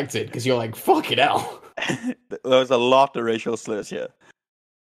well acted. Because you're like fucking hell. There was a lot of racial slurs here.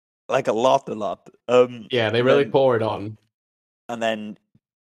 Like a lot. Yeah, they really pour it on. And then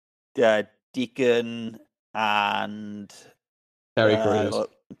Deacon and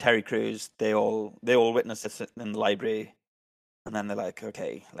Terry Crews, they all witnessed this in the library, and then they're like,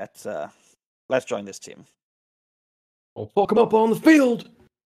 okay, let's join this team. I'll fuck them up on the field.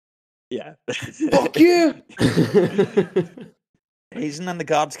 Yeah. Fuck you! Hazen and the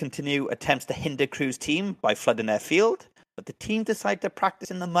guards continue attempts to hinder Crew's team by flooding their field, but the team decide to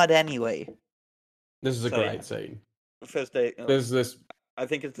practice in the mud anyway. This is a great scene. The first day. There's this. I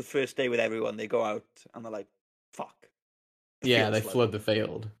think it's the first day with everyone. They go out and they're like, "Fuck." Yeah, they flood the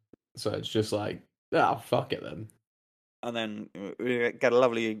field, so it's just like, fuck it then. And then we get a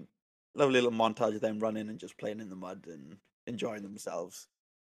lovely little montage of them running and just playing in the mud and enjoying themselves.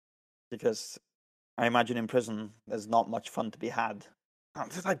 Because I imagine in prison, there's not much fun to be had.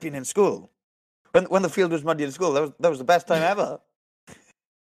 It's like being in school. When the field was muddy in school, that was the best time ever.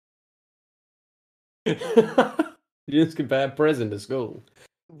 You just compare prison to school.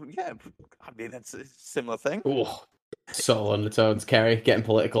 Yeah, I mean, it's a similar thing. Oh, subtle undertones, Kerry, getting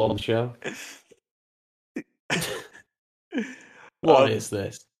political on the show. What is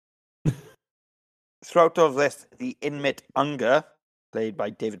this? Throughout all of this, the inmate Unger, played by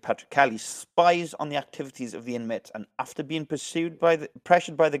David Patrick Kelly, spies on the activities of the inmates, and after being pressured by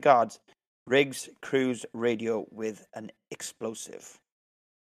the guards, rigs Crew's radio with an explosive.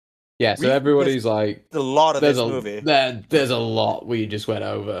 Yeah, so everybody's like, a lot of this movie. There's a lot we just went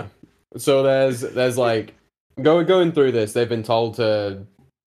over. So there's like going through this, they've been told to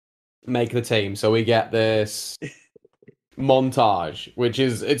make the team. So we get this montage, which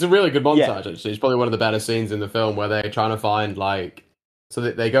it's a really good montage actually. It's probably one of the better scenes in the film where they're trying to find so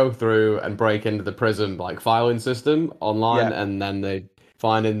that they go through and break into the prison filing system online, and then they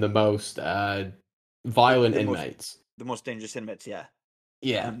find in the most violent inmates. The most dangerous inmates, yeah.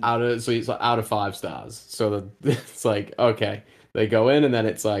 Yeah, it's like out of 5 stars. So it's like, okay, they go in and then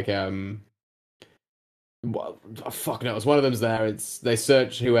it's like, fuck knows, one of them's there. They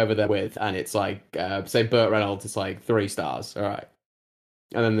search whoever they're with, and it's like, say Burt Reynolds, it's like 3 stars. All right,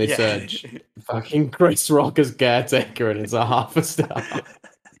 and then they search fucking Chris Rock as caretaker, and it's a 0.5 star.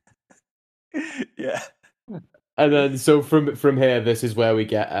 Yeah. And then so from here, this is where we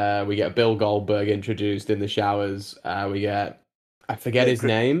get Bill Goldberg introduced in the showers. We get. I forget his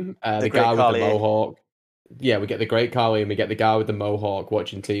name. The guy with the mohawk. Yeah, we get the Great Khali, and we get the guy with the mohawk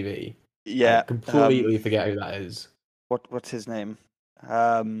watching TV. Yeah, I completely forget who that is. What's his name?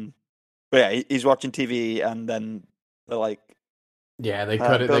 But yeah, he's watching TV, and then they're like, yeah, they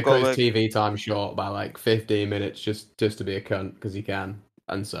cut his TV time short by like 15 minutes just to be a cunt because he can,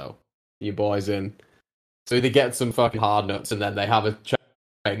 and so your boy's in. So they get some fucking hard nuts, and then they have a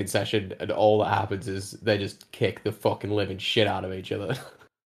training session, and all that happens is they just kick the fucking living shit out of each other.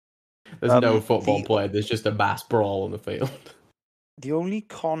 There's no football played, there's just a mass brawl on the field. The only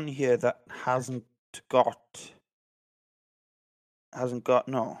con here that hasn't got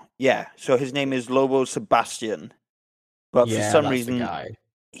so his name is Lobo Sebastian, but for some reason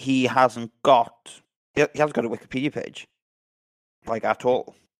he hasn't got a Wikipedia page, at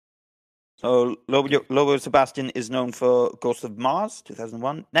all. So Lobo Sebastian is known for Ghost of Mars,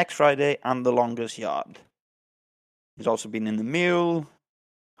 2001, Next Friday, and The Longest Yard. He's also been in The Mule,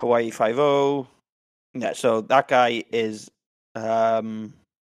 Hawaii Five-0. Yeah, so that guy is,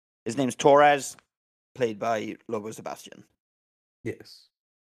 his name's Torres, played by Lobo Sebastian. Yes.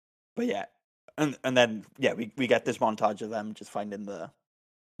 But yeah, and then, yeah, we get this montage of them just finding the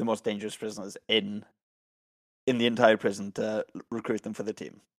most dangerous prisoners in the entire prison to recruit them for the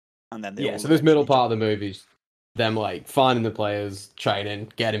team. And then so this middle part of the movie's them finding the players,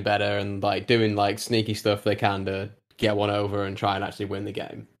 training, getting better, and doing sneaky stuff they can to get one over and try and actually win the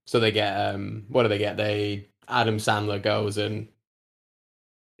game. So they get what do they get? Adam Sandler goes and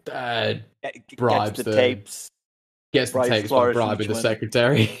bribes the tapes. Gets the tapes by bribing the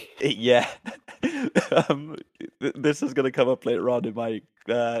secretary. Yeah. This is going to come up later on in my.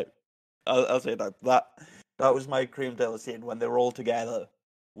 I'll say that was my cream de la scene when they were all together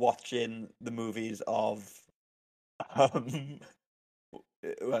watching the movies of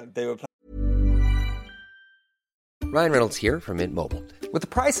they were Ryan Reynolds here from Mint Mobile. With the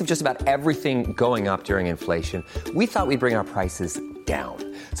price of just about everything going up during inflation, we thought we'd bring our prices down.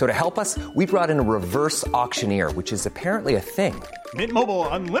 So to help us, we brought in a reverse auctioneer, which is apparently a thing. Mint Mobile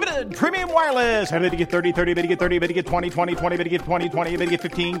Unlimited Premium Wireless. How to get 30, 30, how to get 30, how to get 20, 20, 20, how to get 20, 20, how to get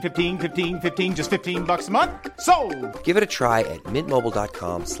 15, 15, 15, 15, just $15 a month? Sold! Give it a try at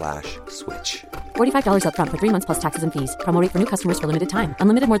mintmobile.com/switch. $45 up front for 3 months plus taxes and fees. Promo rate for new customers for limited time.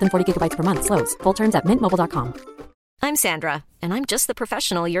 Unlimited more than 40 gigabytes per month. Slows full terms at mintmobile.com. I'm Sandra, and I'm just the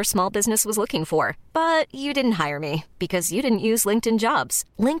professional your small business was looking for. But you didn't hire me because you didn't use LinkedIn Jobs.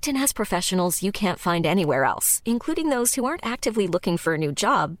 LinkedIn has professionals you can't find anywhere else, including those who aren't actively looking for a new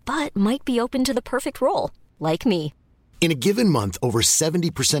job, but might be open to the perfect role, like me. In a given month, over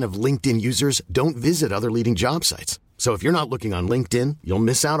 70% of LinkedIn users don't visit other leading job sites. So if you're not looking on LinkedIn, you'll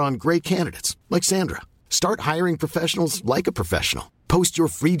miss out on great candidates like Sandra. Start hiring professionals like a professional. Post your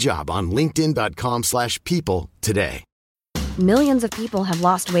free job on linkedin.com/people today. Millions of people have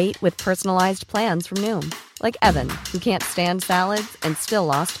lost weight with personalized plans from Noom, like Evan, who can't stand salads and still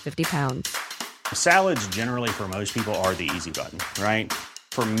lost 50 pounds. Salads generally for most people are the easy button, right?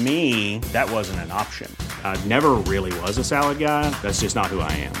 For me, that wasn't an option. I never really was a salad guy. That's just not who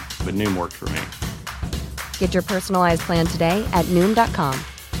I am. But Noom worked for me. Get your personalized plan today at Noom.com.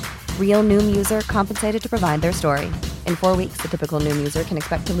 Real Noom user compensated to provide their story. In 4 weeks, the typical Noom user can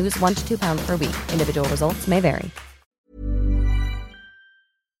expect to lose 1 to 2 pounds per week. Individual results may vary.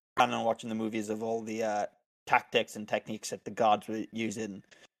 I'm watching the movies of all the tactics and techniques that the guards were using.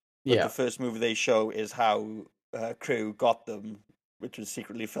 But the first movie they show is how Crew got them, which was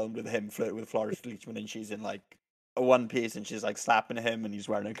secretly filmed with him flirting with Florence Leachman, and she's in like a one piece and she's like slapping him and he's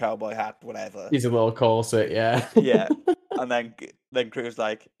wearing a cowboy hat, whatever. He's a little corset, yeah. Yeah. And then Crew's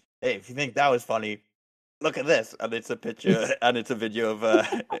like, hey, if you think that was funny, look at this. And it's a picture and it's a video of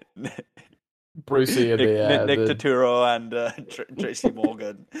Brucey and Nick Turturro and Tracy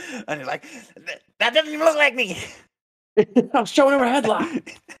Morgan. And he's like, that doesn't even look like me. I'm showing her a headline.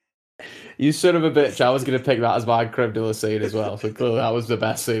 You son of a bitch. I was going to pick that as my creme de la scene as well. So clearly that was the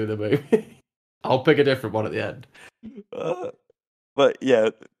best scene of the movie. I'll pick a different one at the end. But yeah.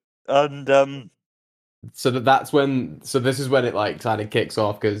 And so that's when. So this is when it like kind of kicks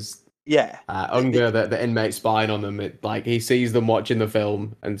off because Unger, the inmate spying on them, it like he sees them watching the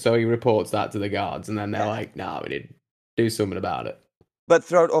film, and so he reports that to the guards, and then they're like, "Nah, we need to do something about it." But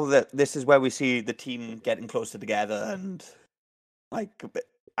throughout all of that, this is where we see the team getting closer together and like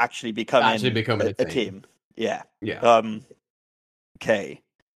actually becoming a team. Yeah. Yeah. Okay.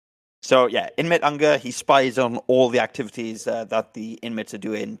 So yeah, inmate Unger, he spies on all the activities that the inmates are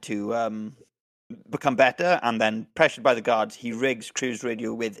doing to become better, and then pressured by the guards, he rigs Crew's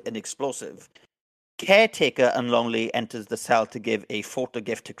radio with an explosive. Caretaker unlongly enters the cell to give a photo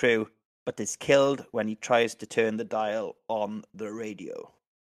gift to Crew, but is killed when he tries to turn the dial on the radio.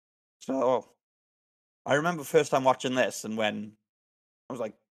 So I remember first time watching this, and when I was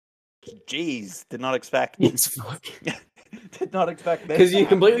like, "Geez, did not expect." Did not expect this. Because you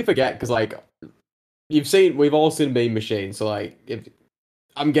completely forget. Because like we've all seen Mean Machine. So like,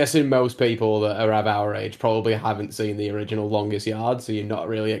 I'm guessing most people that are of our age probably haven't seen the original Longest Yard, so you're not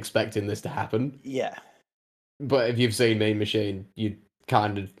really expecting this to happen. Yeah. But if you've seen Mean Machine, you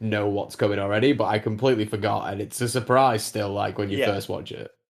kind of know what's coming already. But I completely forgot, and it's a surprise still. Like when you first watch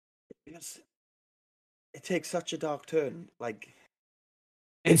it. It takes such a dark turn. Like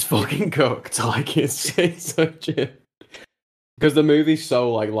it's fucking cooked. Like it's such a because the movie's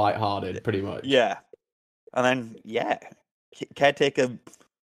so like lighthearted, pretty much. Yeah, and then Caretaker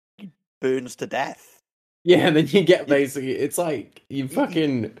burns to death. Yeah, and then you get basically it's like you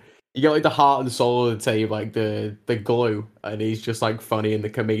get like the heart and soul of the team, like the glue, and he's just like funny in the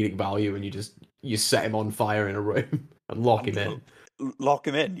comedic value, and you set him on fire in a room and lock him in. Lock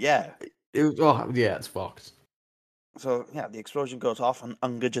him in, yeah. It's fucked. So yeah, the explosion goes off, and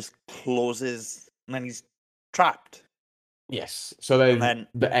Unger just closes, and then he's trapped. Yes. So then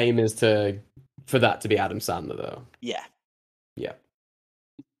the aim is for that to be Adam Sandler, though. Yeah. Yeah.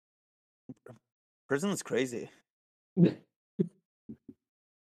 Prison's crazy.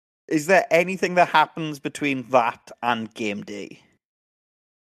 Is there anything that happens between that and game day?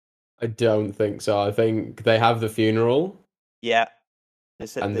 I don't think so. I think they have the funeral. Yeah. They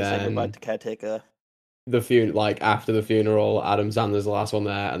say goodbye to Caretaker. After the funeral, Adam Sandler's the last one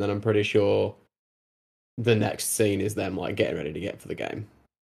there, and then I'm pretty sure the next scene is them like getting ready to get for the game.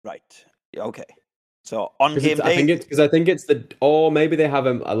 Right. Okay. So on game day, I think it's or maybe they have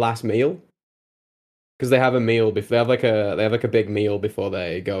a last meal because they have a meal before they have a big meal before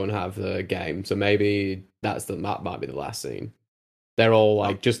they go and have the game. So maybe that might be the last scene. They're all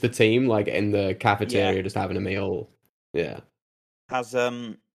like just the team like in the cafeteria just having a meal. Yeah. Has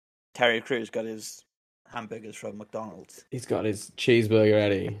Terry Crews got his hamburgers from McDonald's? He's got his cheeseburger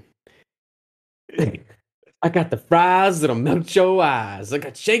ready. I got the fries that'll melt your eyes. I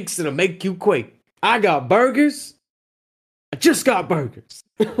got shakes that'll make you quake. I got burgers. I just got burgers.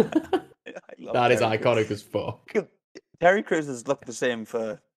 That is iconic as fuck. Terry Crews has looked the same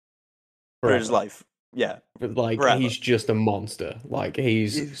for his life. Yeah. But like forever. He's just a monster. Like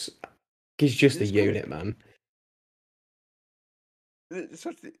he's just a unit, man.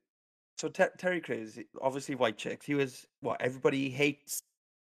 So Terry Crews, obviously white chicks. He was everybody hates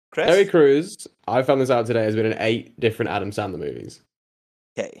Chris? Terry Crews, I found this out today, has been in 8 different Adam Sandler movies.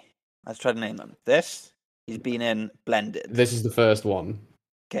 Okay, let's try to name them. He's been in Blended. This is the first one.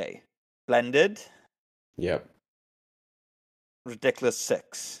 Okay, Blended. Yep. Ridiculous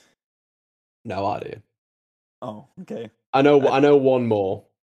 6. No idea. Oh, okay. I know one more.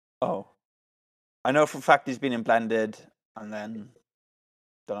 Oh. I know for a fact he's been in Blended, and then...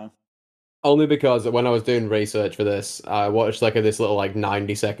 don't know. Only because when I was doing research for this, I watched like this little like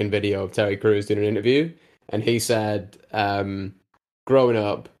 90-second video of Terry Crews doing an interview, and he said, growing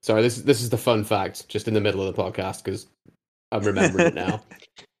up... Sorry, this is the fun fact, just in the middle of the podcast, because I'm remembering it now.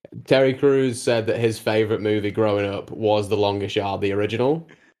 Terry Crews said that his favourite movie growing up was The Longest Yard, the original.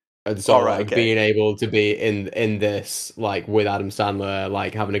 And so being able to be in this, like, with Adam Sandler,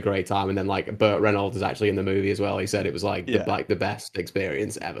 like, having a great time, and then, like, Burt Reynolds is actually in the movie as well. He said it was, like, the best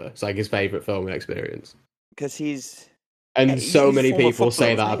experience ever. It's, like, his favourite filming experience. Because he's... And so many people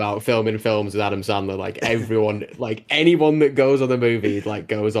say that about filming films with Adam Sandler. Like, everyone, like, anyone that goes on the movie, like,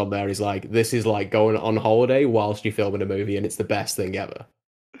 goes on there is like, this is, like, going on holiday whilst you're filming a movie, and it's the best thing ever.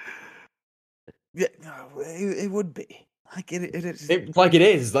 Yeah, no, it would be. Like it is. It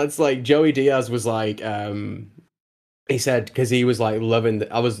is. That's like Joey Diaz was like, he said, because he was like loving.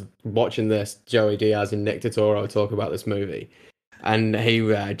 I was watching this Joey Diaz and Nick Totoro talk about this movie, and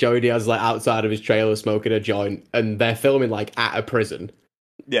Joey Diaz is like outside of his trailer smoking a joint, and they're filming like at a prison.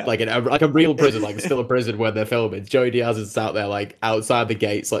 Yeah, like a real prison, like still a prison where they're filming. Joey Diaz is out there like outside the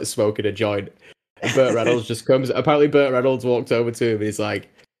gates, like smoking a joint. And Burt Reynolds just comes. Apparently, Burt Reynolds walked over to him and he's like,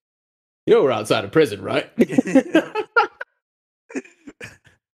 "You know we're outside of prison, right?"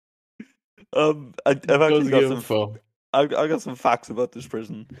 I've actually got I've got some facts about this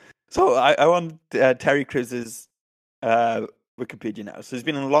prison. So I want Terry Crews' Wikipedia now. So he's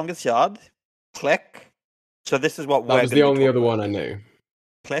been in The Longest Yard, Click. So this is what that was the only other one I knew.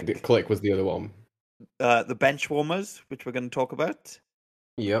 Click. Click was the other one. The Benchwarmers, which we're going to talk about.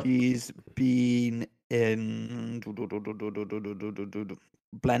 Yep. He's been in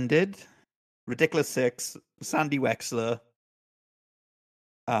Blended, Ridiculous 6, Sandy Wexler.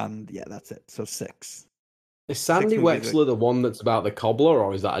 And yeah, that's it. So 6. Is Sandy Wexler the one that's about the cobbler,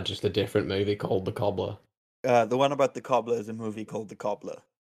 or is that just a different movie called The Cobbler? The one about the cobbler is a movie called The Cobbler.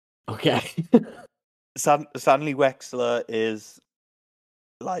 Okay. Sandy Wexler is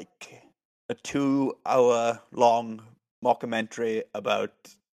like a 2-hour long mockumentary about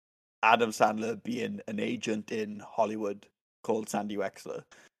Adam Sandler being an agent in Hollywood called Sandy Wexler.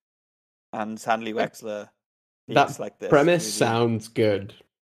 And Sandy Wexler that like this premise movie. Sounds good.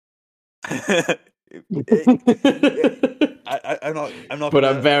 I'm not. But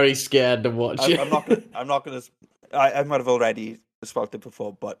I'm very scared to watch it. I'm not gonna. I might have already spoke it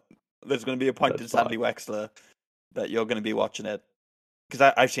before, but there's going to be a point in Sandy Wexler that you're going to be watching it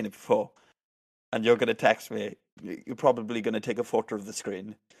because I've seen it before, and you're going to text me. You're probably going to take a photo of the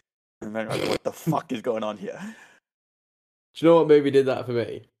screen, and then like, what the fuck is going on here? Do you know what movie did that for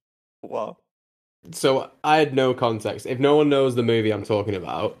me? What? So I had no context. If no one knows the movie I'm talking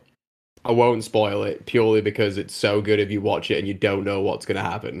about, I won't spoil it purely because it's so good if you watch it and you don't know what's going to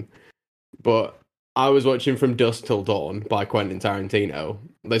happen. But I was watching From Dusk Till Dawn by Quentin Tarantino.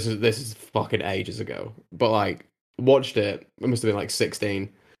 This is fucking ages ago. But like, watched it. I must have been like 16.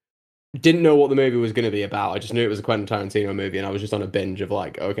 Didn't know what the movie was going to be about. I just knew it was a Quentin Tarantino movie, and I was just on a binge of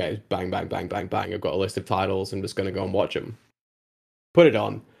like, okay, bang, bang, bang, bang, bang. I've got a list of titles. I'm just going to go and watch them. Put it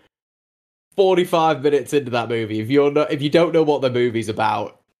on. 45 minutes into that movie, if you don't know what the movie's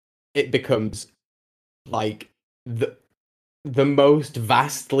about, it becomes like the most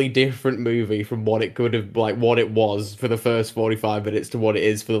vastly different movie from what it could have, like what it was for the first 45 minutes to what it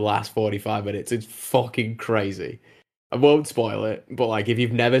is for the last 45 minutes. It's fucking crazy. I won't spoil it, but like if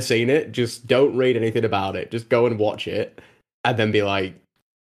you've never seen it, just don't read anything about it. Just go and watch it and then be like,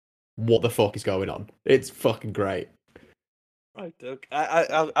 what the fuck is going on? It's fucking great. Right, okay.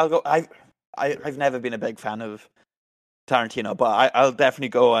 I'll go. I've never been a big fan of Tarantino, but I'll definitely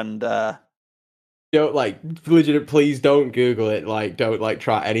go and don't like legit. Please don't Google it. Like, don't like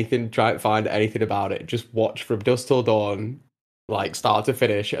try to find anything about it. Just watch From Dusk Till Dawn, like start to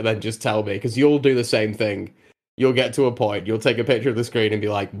finish, and then just tell me, because you'll do the same thing. You'll get to a point. You'll take a picture of the screen and be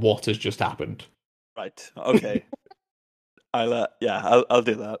like, "What has just happened?" Right. Okay. I'll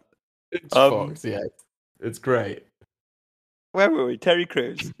do that. It's Fox, yeah. It's great. Where were we? Terry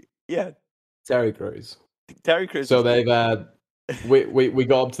Crews. Yeah. Terry Crews. Terry Crews. So they've we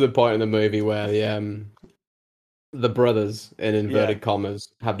got up to the point in the movie where the brothers in inverted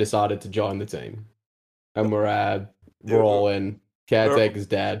commas have decided to join the team, and we're all in. Caretaker's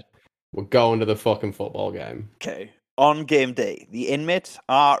dead. We're going to the fucking football game. Okay. On game day, the inmates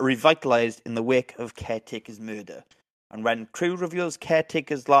are revitalized in the wake of Caretaker's murder, and when Crew reveals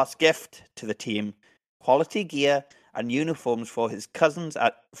Caretaker's last gift to the team, quality gear and uniforms from his cousins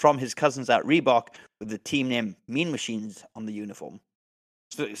at Reebok, with the team name Mean Machines on the uniform.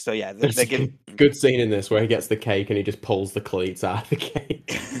 So yeah, There's they a give good scene in this where he gets the cake and he just pulls the cleats out of the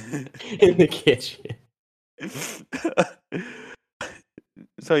cake in the kitchen.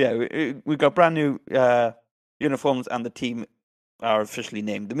 So yeah, we got brand new uniforms, and the team are officially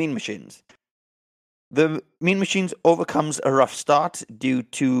named the Mean Machines. The Mean Machines overcomes a rough start due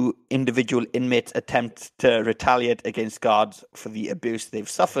to individual inmates' attempts to retaliate against guards for the abuse they've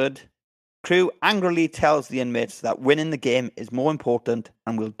suffered. Crew angrily tells the inmates that winning the game is more important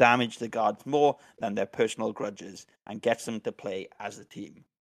and will damage the guards more than their personal grudges, and gets them to play as a team.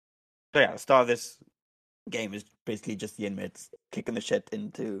 So yeah, the start of this game is basically just the inmates kicking the shit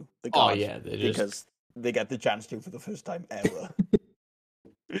into the guards because they get the chance to for the first time ever.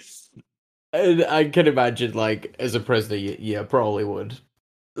 And I can imagine, like, as a prisoner, you probably would.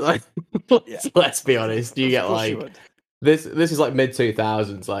 Like, let's be honest. You get like this is like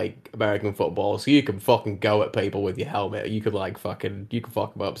mid-2000s, like American football, so you can fucking go at people with your helmet. You could fuck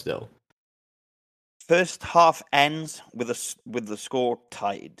them up still. First half ends with the score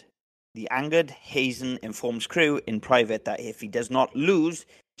tied. The angered Hazen informs Crew in private that if he does not lose,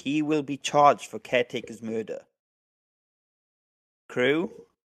 he will be charged for Caretaker's murder. Crew,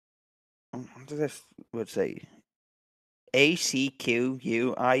 what does this word say?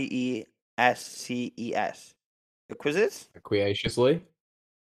 ACQUIESCES. Acquiesces? Acquiescently.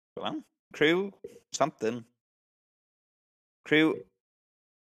 Well, Crew, something. Crew.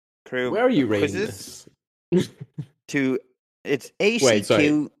 Where are you reading this? It's ACQ. Wait,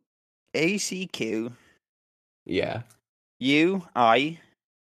 sorry. ACQ. Yeah. UIESCES.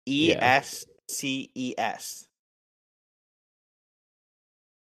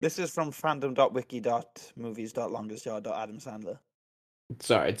 This is from fandom.wiki.movies.longestjar.Adam Sandler.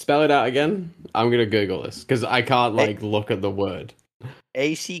 Sorry, spell it out again. I'm gonna Google this because I can't look at the word.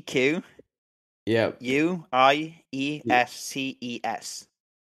 ACQ. Yep. UIESCES.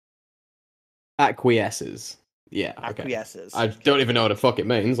 Acquiesces. Yeah. Okay. Acquiesces. I don't even know what the fuck it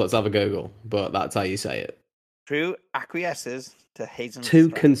means. Let's have a Google. But that's how you say it. Crew acquiesces to Hazen's To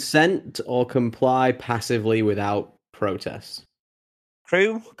threat. consent or comply passively without protest.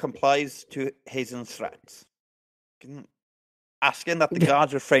 Crew complies to Hazen's threats, asking that the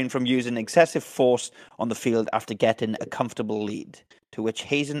guards refrain from using excessive force on the field after getting a comfortable lead, to which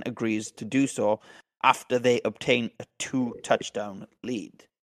Hazen agrees to do so after they obtain a 2-touchdown lead.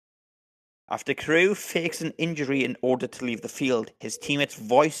 After Crew fakes an injury in order to leave the field, his teammates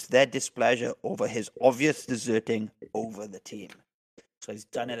voice their displeasure over his obvious deserting over the team. So he's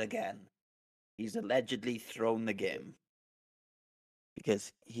done it again. He's allegedly thrown the game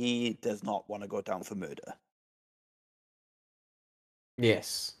because he does not want to go down for murder.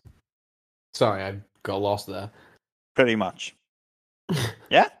 Yes. Sorry, I got lost there. Pretty much.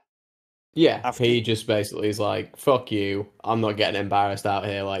 Yeah? Yeah, he just basically is like, fuck you, I'm not getting embarrassed out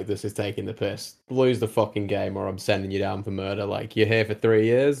here, like, this is taking the piss. Lose the fucking game or I'm sending you down for murder. Like, you're here for 3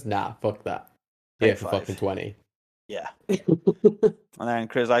 years? Nah, fuck that. You're here for fucking 20. Yeah. And then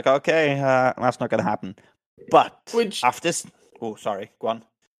Chris like, okay, that's not going to happen. But after... Oh, sorry, go on.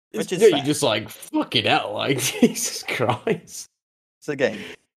 Which is you're just like, fucking hell, like, Jesus Christ. It's a game.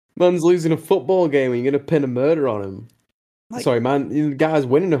 Man's losing a football game and you're going to pin a murder on him. Sorry, man, the guy's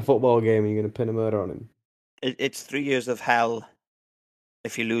winning a football game and you're going to pin a murder on him. It's 3 years of hell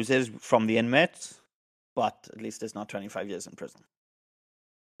if he loses from the inmates, but at least it's not 25 years in prison.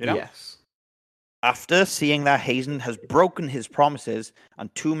 You know? Yes. After seeing that Hazen has broken his promises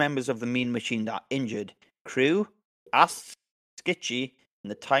and 2 members of the Mean Machine are injured, Crew asks Skitchy in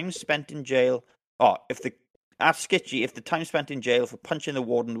the time spent in jail, asks Skitchy if the time spent in jail for punching the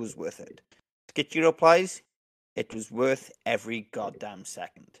warden was worth it. Skitchy replies, it was worth every goddamn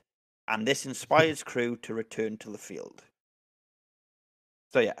second. And this inspires Crew to return to the field.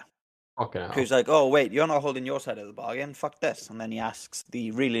 So yeah. Okay. Crew's like, oh wait, you're not holding your side of the bargain, fuck this. And then he asks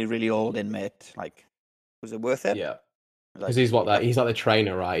the really, really old inmate, like, was it worth it? Yeah. Because he's like the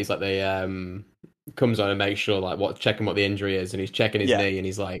trainer, right? He's like the comes on and makes sure like checking what the injury is, and he's checking his knee and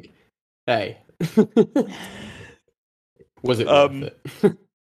he's like, hey. Was it worth it?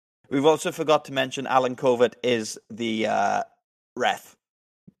 We've also forgot to mention Alan Covert is the ref.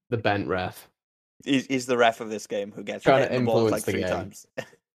 The bent ref. He's the ref of this game who gets trying hit to in the balls like influence 3 times.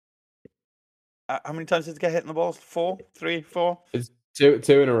 How many times did he get hit in the balls? 4? 3? 4? It's two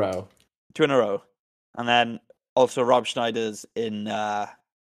in a row. 2 in a row. And then also Rob Schneider's in Rob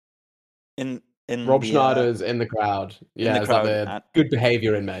Schneider's in the crowd. Yeah, it's like the good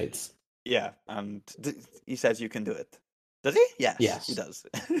behavior inmates. Yeah, and he says you can do it. Does he? Yes. He does.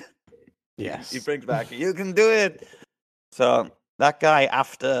 Yes. He brings back, you can do it. So that guy,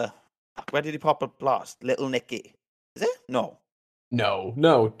 after Where did he pop a blast? Little Nicky. Is it? No. No.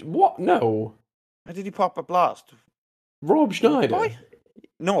 What? No. Where did he pop a blast? Rob Schneider. Boy?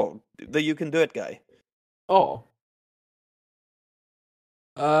 No, the You Can Do It guy. Oh.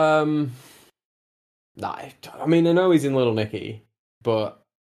 Nah, I mean, I know he's in Little Nicky, but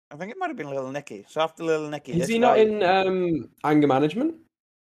I think it might have been Little Nicky. So after Little Nicky, is he not in Anger Management?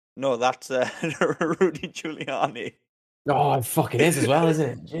 No, that's Rudy Giuliani. Oh, it fucking is as well, isn't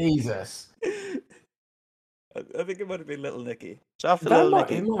it? Jesus. I think it might have been Little Nicky. So after Little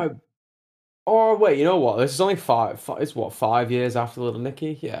Nicky. Oh wait, you know what? This is only it's what, 5 years after Little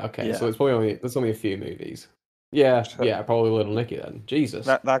Nicky? Yeah, okay. Yeah. So it's probably only a few movies. Yeah, probably Little Nicky then. Jesus.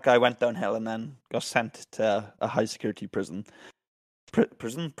 That guy went downhill and then got sent to a high security prison.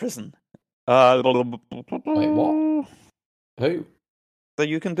 Prison. Wait, what? Who? The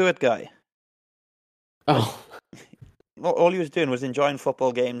You Can Do It guy. Oh. All he was doing was enjoying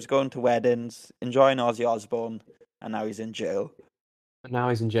football games, going to weddings, enjoying Ozzy Osbourne, and now he's in jail. And now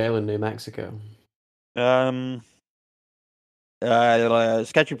he's in jail in New Mexico.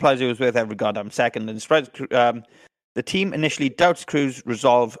 Sketchy replies he was worth every goddamn second, and spreads. The team initially doubts Crew's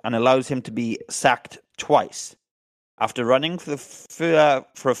resolve and allows him to be sacked twice. After running for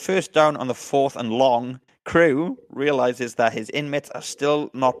a first down on the 4th and long, Crew realizes that his inmates are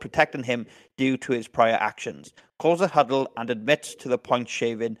still not protecting him due to his prior actions, calls a huddle and admits to the point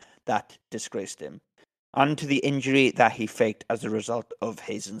shaving that disgraced him, and to the injury that he faked as a result of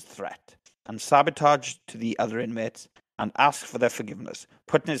Hazen's threat, and sabotage to the other inmates, and asks for their forgiveness,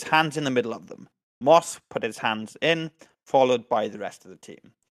 putting his hands in the middle of them. Moss put his hands in, followed by the rest of the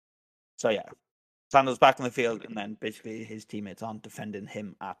team. So yeah, Sanders back on the field, and then basically his teammates aren't defending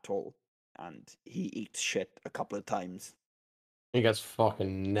him at all. And he eats shit a couple of times. He gets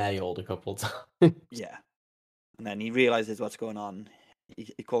fucking nailed a couple of times. Yeah. And then he realizes what's going on.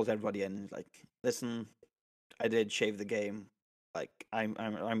 He calls everybody in and he's like, listen, I did shave the game. Like, I'm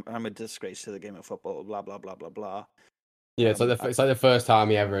a disgrace to the game of football, blah, blah, blah, blah, blah. Yeah, it's like the first time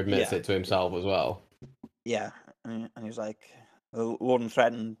he ever admits it to himself as well. Yeah. And he's like, the warden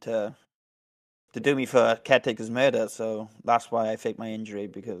threatened to do me for caretaker's murder, so that's why I faked my injury,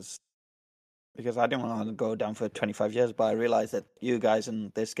 because I didn't want to go down for 25 years, but I realized that you guys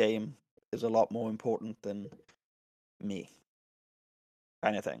in this game is a lot more important than me,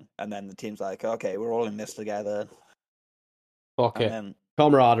 kind of thing. And then the team's like, okay, we're all in this together. Fuck it.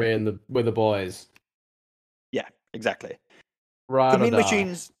 Camaraderie with the boys. Yeah, exactly. Right. The Mean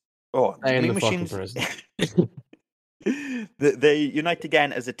Machines. Oh, the Mean Machines. They unite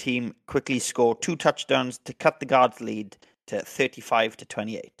again as a team, quickly score 2 touchdowns to cut the Guards' lead to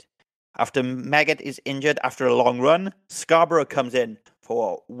 35-28. After Maggot is injured after a long run, Scarborough comes in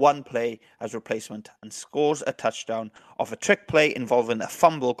for one play as replacement and scores a touchdown off a trick play involving a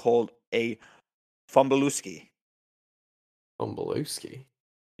fumble called a fumbleooski. Fumbleooski?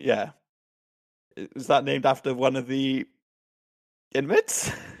 Yeah. Is that named after one of the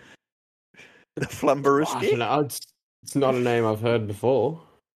inmates? The Flumberooski? It's not a name I've heard before.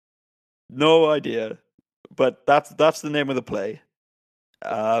 No idea. But that's the name of the play.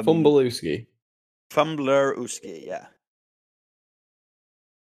 Fumbleooski. Fumblerooski, yeah.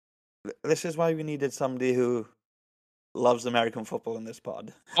 This is why we needed somebody who loves American football in this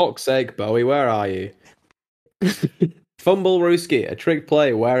pod. Fuck's sake, Bowie, where are you? Fumblerooski, a trick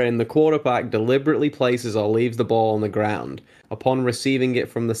play wherein the quarterback deliberately places or leaves the ball on the ground upon receiving it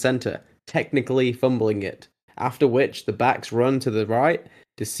from the center, technically fumbling it, after which the backs run to the right,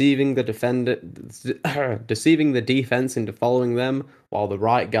 deceiving the defense into following them, while the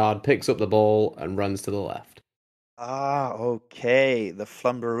right guard picks up the ball and runs to the left. Ah, okay, the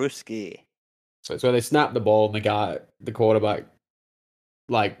Flumberooski. So it's where they snap the ball and the quarterback,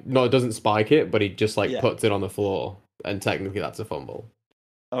 doesn't spike it, but he just puts it on the floor, and technically that's a fumble.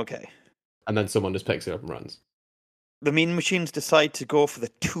 Okay. And then someone just picks it up and runs. The Mean Machines decide to go for the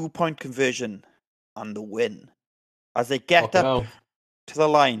 2-point conversion and the win. As they get up to the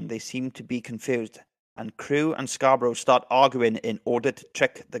line, they seem to be confused, and Crew and Scarborough start arguing in order to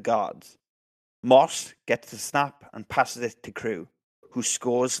trick the guards. Moss gets the snap and passes it to Crew, who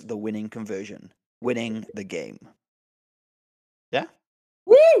scores the winning conversion, winning the game. Yeah?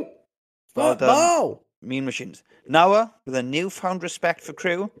 Woo! Well done, Mean Machines. Noah, with a newfound respect for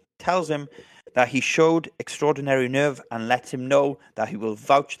Crew, tells him that he showed extraordinary nerve and lets him know that he will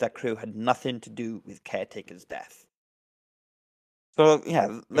vouch that Crew had nothing to do with Caretaker's death. So,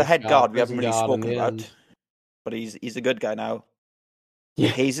 yeah, the head guard we haven't really spoken about, but he's a good guy now. Yeah.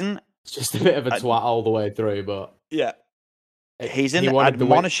 Hazen... It's just a bit of a twat all the way through, but... Yeah. Hazen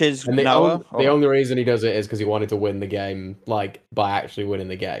admonishes Noah... The only reason he does it is because he wanted to win the game, by actually winning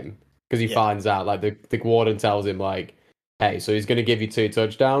the game. because he finds out, like, the warden tells him, like, hey, so he's going to give you 2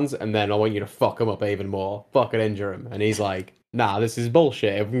 touchdowns, and then I want you to fuck him up even more. Fucking injure him. And he's like, nah, this is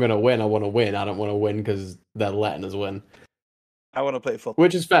bullshit. If I'm going to win, I want to win. I don't want to win because they're letting us win. I want to play football.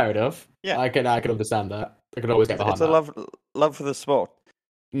 Which is fair enough. Yeah. I can understand that. I can always get behind that. It's a love for the sport.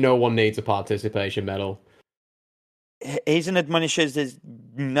 No one needs a participation medal. Hazen admonishes his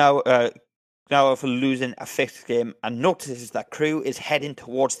now for losing a 5th game and notices that Crew is heading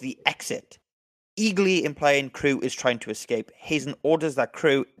towards the exit, eagerly implying Crew is trying to escape. Hazen orders that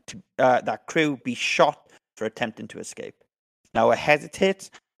Crew be shot for attempting to escape. Noah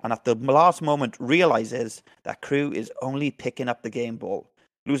hesitates and at the last moment realizes that Crew is only picking up the game ball,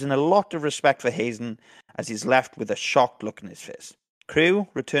 losing a lot of respect for Hazen as he's left with a shocked look in his face. Crew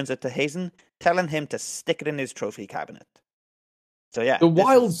returns it to Hazen, telling him to stick it in his trophy cabinet. So yeah, the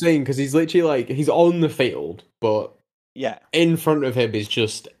wild thing, because he's literally like, he's on the field, but yeah, in front of him is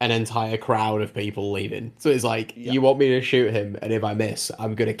just an entire crowd of people leaving. So it's like, you want me to shoot him, and if I miss,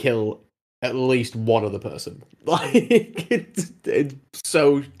 I'm gonna kill at least one other person. Like, it's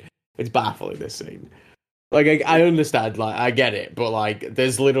baffling, this scene. Like, I understand, like, I get it, but, like,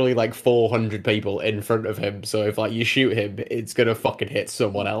 there's literally, like, 400 people in front of him, so if, like, you shoot him, it's gonna fucking hit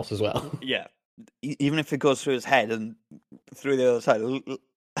someone else as well. Yeah. Even if it goes through his head and through the other side,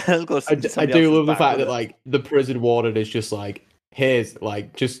 it'll go I do love the fact that, like, the prison warden is just like, here's,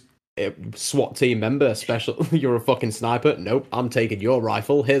 like, just SWAT team member, special, you're a fucking sniper? Nope, I'm taking your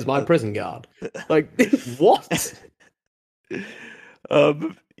rifle, here's my prison guard. Like, what?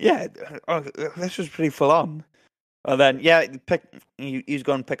 Yeah, this was pretty full on. And then, yeah, he's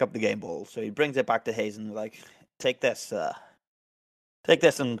going to pick up the game ball. So he brings it back to Hazen, like, take this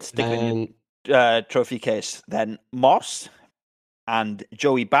and stick it in your trophy case. Then Moss and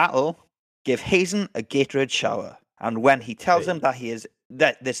Joey Battle give Hazen a Gatorade shower. And when he tells him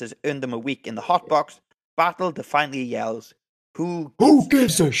that this has earned them a week in the hot box, Battle defiantly yells, Who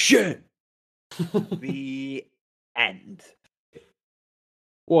gives a shit? The end.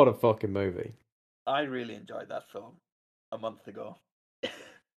 What a fucking movie. I really enjoyed that film a month ago.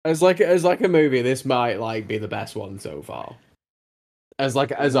 As like a movie, this might like be the best one so far. As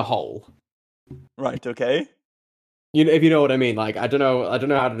a whole. Right, okay. If you know what I mean, like I don't know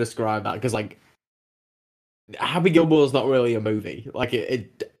how to describe that, because like Happy Gilmore's not really a movie. Like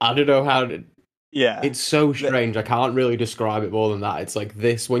it I don't know how to. Yeah. It's so strange. I can't really describe it more than that. It's like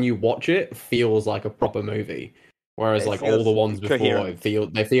this, when you watch it, feels like a proper movie. Whereas like all the ones before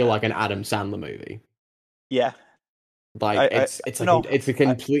they feel like an Adam Sandler movie. Yeah. Like it's a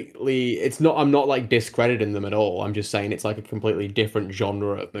completely it's not I'm not like discrediting them at all. I'm just saying it's like a completely different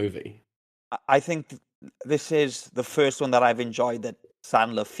genre of movie. I think this is the first one that I've enjoyed that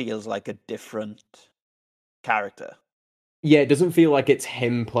Sandler feels like a different character. Yeah, it doesn't feel like it's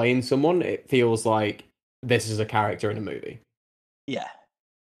him playing someone. It feels like this is a character in a movie. Yeah.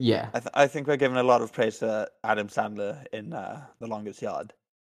 Yeah. I think we're giving a lot of praise to Adam Sandler in The Longest Yard.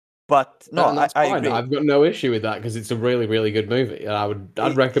 But no, I agree. I've got no issue with that because it's a really, really good movie, and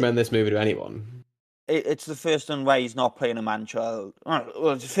I'd recommend this movie to anyone. It's the first one where he's not playing a man-child.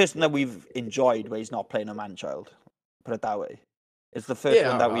 Well, it's the first one that we've enjoyed where he's not playing a man-child. Put it that way. It's the first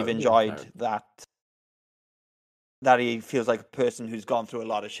one that we've enjoyed that he feels like a person who's gone through a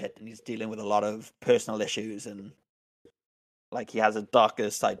lot of shit and he's dealing with a lot of personal issues and like he has a darker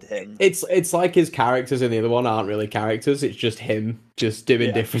side to him. It's like his characters in the other one aren't really characters. It's just him just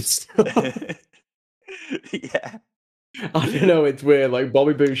doing different stuff. Yeah. I don't know, it's weird. Like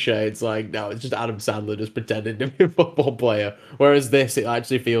Bobby Boucher, it's like, no, it's just Adam Sandler just pretending to be a football player. Whereas this, it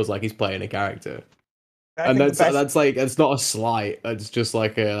actually feels like he's playing a character. And that's like, it's not a slight. It's just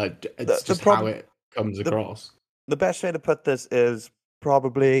like it's just how it comes across. The best way to put this is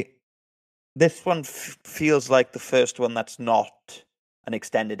probably this one feels like the first one that's not an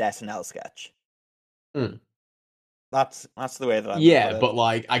extended SNL sketch. That's the way that I'm but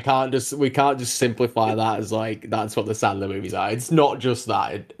like we can't just simplify that as like that's what the Sandler movies are. It's not just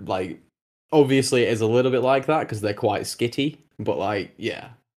that. It, like obviously it is a little bit like that because they're quite skitty, but like yeah.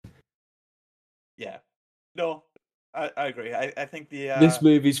 No, I agree. I think this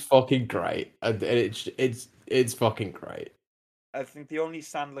movie's fucking great, and it's fucking great. I think the only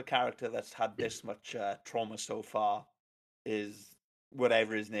Sandler character that's had this much trauma so far is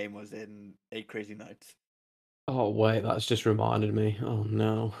whatever his name was in 8 Crazy Nights. Oh wait, that's just reminded me. Oh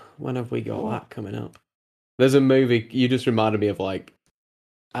no, when have we got that coming up? There's a movie, you just reminded me of like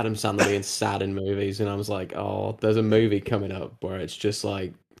Adam Sandler being sad in movies, and I was like, oh, there's a movie coming up where it's just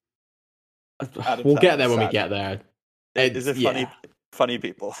like, we'll get there when we get there. Is it funny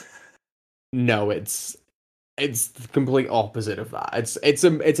people? No, it's it's the complete opposite of that. It's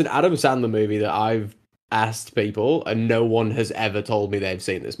an Adam Sandler movie that I've asked people, and no one has ever told me they've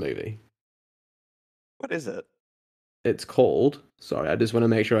seen this movie. What is it? It's called. Sorry, I just want to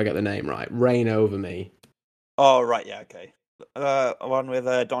make sure I get the name right. Reign Over Me. Oh right, yeah, okay. One with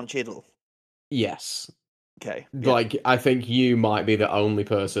Don Cheadle. Yes. Okay. Like, I think you might be the only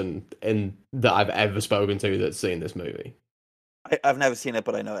person that I've ever spoken to that's seen this movie. I've never seen it,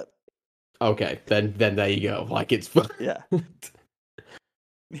 but I know it. Okay, then there you go. Like, it's yeah,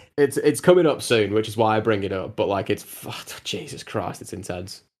 it's coming up soon, which is why I bring it up. But like, it's Jesus Christ, it's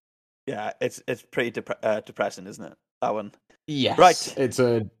intense. Yeah, it's pretty depressing, isn't it? That one. Yes, right. It's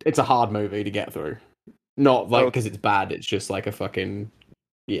a hard movie to get through. Not like because it's bad. It's just like a fucking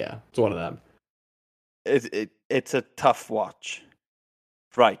it's one of them. It's a tough watch.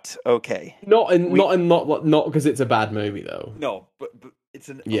 Right. Okay. Not because it's a bad movie though. No, but it's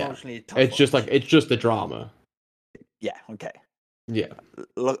an emotionally tough. It's just like it's just a drama. Yeah. Okay. Yeah.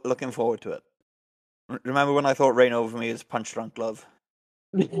 Looking forward to it. Remember when I thought Reign Over Me is Punch Drunk Love?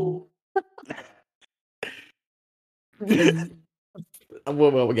 We'll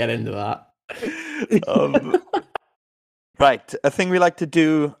get into that. Right. A thing we like to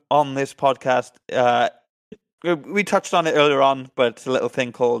do on this podcast. We touched on it earlier on, but it's a little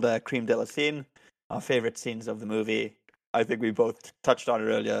thing called Creme de la Scene, our favourite scenes of the movie. I think we both touched on it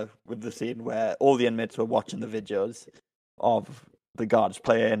earlier with the scene where all the inmates were watching the videos of the guards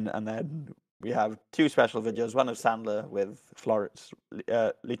playing, and then we have two special videos, one of Sandler with Florence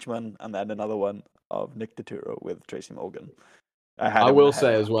Leachman, and then another one of Nick Turturro with Tracy Morgan. I will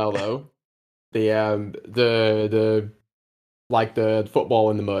say as well, though, the football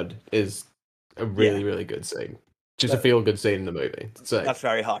in the mud is a really good scene. Just a feel-good scene in the movie. So that's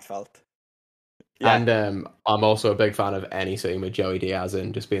very heartfelt. Yeah. And I'm also a big fan of any scene with Joey Diaz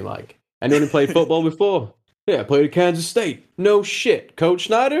in, just being like, anyone who played football before? Yeah, I played at Kansas State. No shit. Coach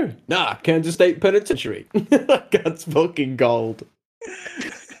Snyder? Nah, Kansas State Penitentiary. That's fucking gold.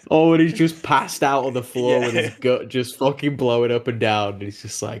 Oh, and he's just passed out on the floor with his gut just fucking blowing up and down. And he's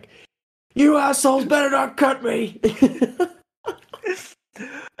just like, you assholes better not cut me.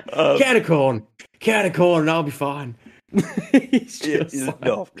 Can of corn, and I'll be fine. He's just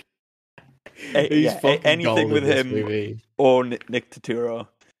no. Anything with him movie. Or Nick Turturro,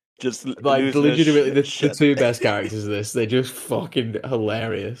 just like legitimately the two best characters of this. They're just fucking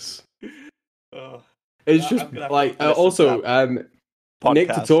hilarious. It's just like also Nick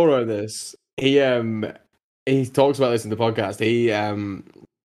Turturro in this. He talks about this in the podcast.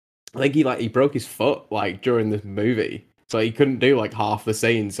 I think he broke his foot like during the movie. So he couldn't do like half the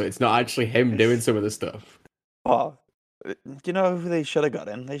scene, so it's not actually him doing some of the stuff. Oh, do you know who they should have got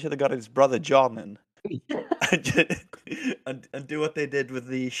in? They should have got his brother John in, and do what they did with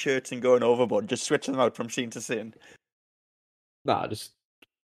the shirts and going overboard, just switch them out from scene to scene. Nah, just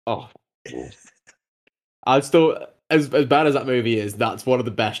I'd still as bad as that movie is. That's one of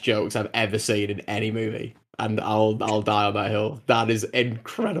the best jokes I've ever seen in any movie, and I'll die on that hill. That is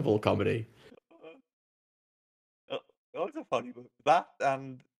incredible comedy. Also funny, that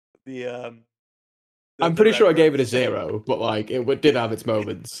and the I'm pretty sure I gave it a 0, but like it did have its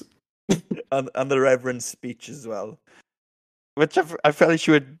moments. and the Reverend's speech as well, which I'm fairly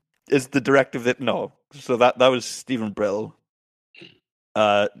sure is the director of it. No, so that was Stephen Brill.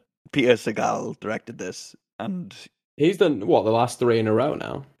 Peter Segal directed this, and he's done the last 3 in a row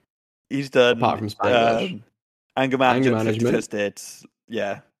now. He's done apart from Spanglish, Anger Management, 50 First Dates,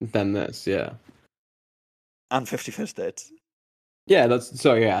 then this, and 50 First Dates. Yeah,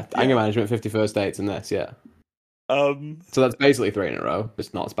 Anger Management, 50 First Dates, and this, So that's basically 3 in a row.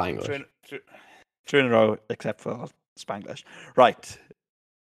 It's not Spanglish. 3 in a row, except for Spanglish. Right.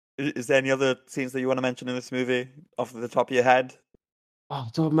 Is there any other scenes that you want to mention in this movie off the top of your head?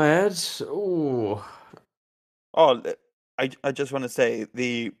 Off the top of my head? Ooh. Oh, I just want to say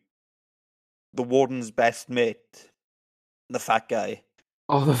the warden's best mate, the fat guy.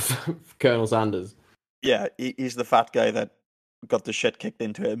 Oh, the Colonel Sanders. Yeah, he's the fat guy that got the shit kicked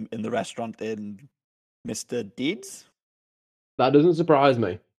into him in the restaurant in Mr. Deeds. That doesn't surprise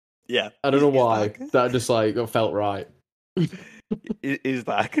me. Yeah. I don't know why. That just felt right. He's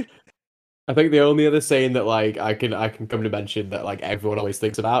back. I think the only other scene that I can come to mention that everyone always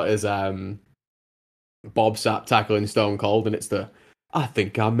thinks about is Bob Sapp tackling Stone Cold, and it's I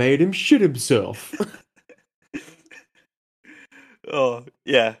think I made him shit himself. Oh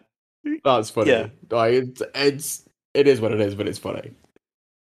yeah. That's funny. Yeah. It is what it is, but it's funny.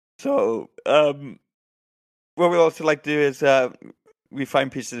 So, what we also like to do is we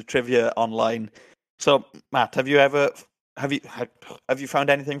find pieces of trivia online. So, Matt, have you found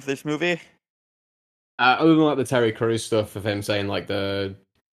anything for this movie? Other than like the Terry Crews stuff of him saying like the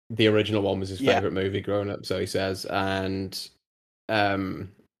original one was his favorite movie growing up, so he says, and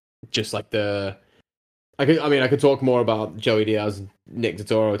just like I could talk more about Joey Diaz and Nick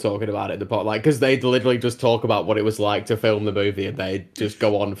Totoro talking about it in the pot, like, because they literally just talk about what it was like to film the movie, and they just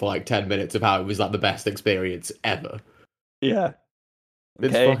go on for like 10 minutes of how it was like the best experience ever. Yeah.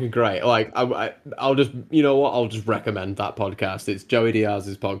 It's fucking great. Like, I'll just, you know what? I'll just recommend that podcast. It's Joey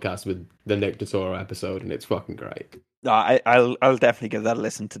Diaz's podcast with the Nick Totoro episode, and it's fucking great. No, I'll definitely give that a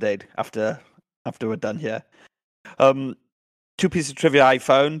listen today after we're done here. Two pieces of trivia I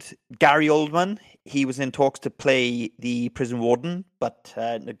found. Gary Oldman, he was in talks to play the prison warden, but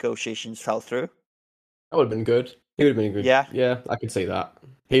negotiations fell through. That would have been good. He would have been good. Yeah. Yeah, I can see that.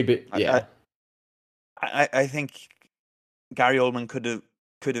 He'd be, yeah. I think Gary Oldman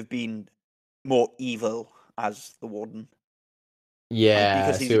could have been more evil as the warden.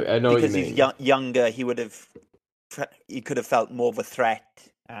 Yeah, I know what you mean. Because he's younger, he could have felt more of a threat.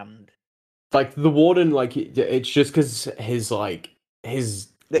 And like the warden, like it's just because his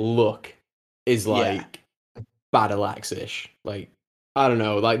look is like Battle Axe-ish. Like, I don't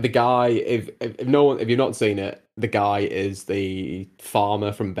know, like the guy. If you've not seen it, the guy is the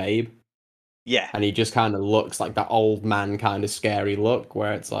farmer from Babe. Yeah, and he just kind of looks like that old man kind of scary look,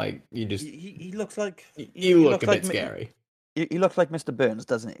 where it's like you just he looks like you look a bit scary. He looks like Mr. Burns,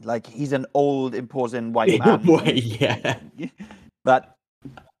 doesn't he? Like he's an old, imposing white man. Yeah, but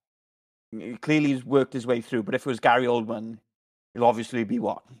clearly he's worked his way through. But if it was Gary Oldman, he'll obviously be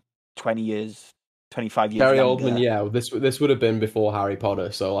 20 years, 25 years. Gary younger. Oldman, yeah. This would have been before Harry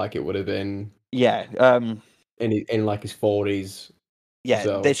Potter, so like it would have been in like his 40s. Yeah,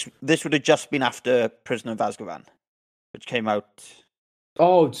 so. This would have just been after Prisoner of Azkaban, which came out.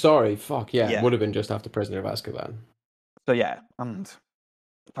 Oh, sorry, fuck yeah, it would have been just after Prisoner of Azkaban. So yeah, and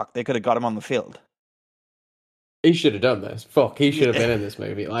fuck, they could have got him on the field. He should have done this. Fuck, he should have been in this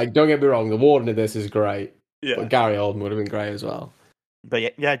movie. Like, don't get me wrong, the warden of this is great. Yeah, but Gary Oldman would have been great as well.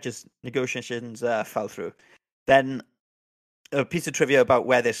 But yeah, just negotiations fell through. Then a piece of trivia about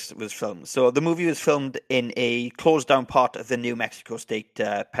where this was filmed. So the movie was filmed in a closed down part of the New Mexico State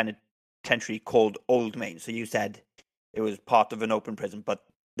Penitentiary called Old Main. So you said it was part of an open prison, but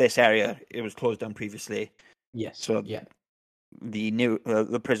this area, it was closed down previously. Yes. So yeah,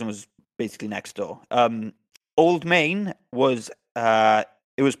 the prison was basically next door. Old Main was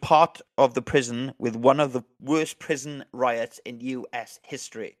it was part of the prison with one of the worst prison riots in U.S.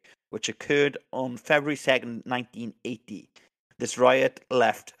 history, which occurred on February 2nd, 1980. This riot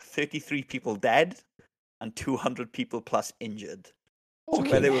left 33 people dead and 200 people plus injured.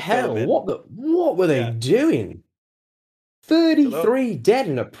 Fucking hell! What were they doing? 33 dead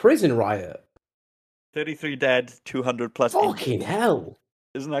in a prison riot. 33 dead, 200 plus fucking injured. Hell!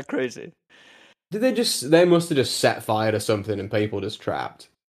 Isn't that crazy? They must have just set fire to something and people just trapped.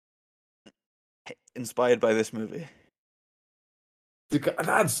 Inspired by this movie.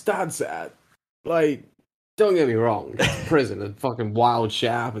 That's like, don't get me wrong, prison and fucking wild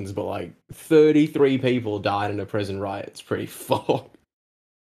shit happens, but like 33 people died in a prison riot. It's pretty fucked.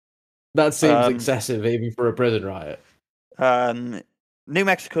 That seems excessive even for a prison riot. New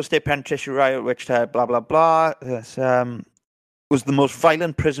Mexico State Penitentiary riot, which blah blah blah, was the most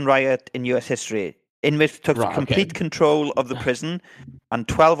violent prison riot in U.S. history. Inmates took complete control of the prison, and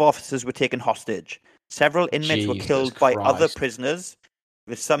 12 officers were taken hostage. Several inmates were killed by other prisoners,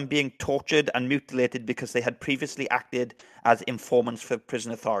 with some being tortured and mutilated because they had previously acted as informants for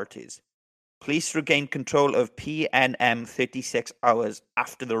prison authorities. Police regained control of PNM 36 hours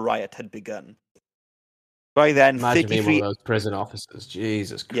after the riot had begun. By then, imagine being one of those prison officers.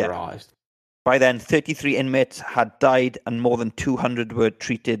 Jesus Christ. By then, 33 inmates had died and more than 200 were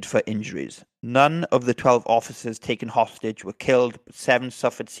treated for injuries. None of the 12 officers taken hostage were killed, but 7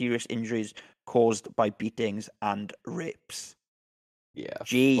 suffered serious caused by beatings and rapes. Yeah.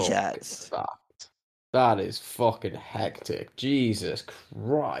 Jesus. That is fucking hectic. Jesus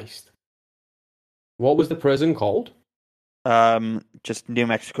Christ. What was the prison called? Just New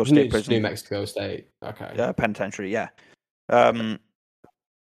Mexico State Prison. New Mexico State. Okay. Yeah, penitentiary, yeah.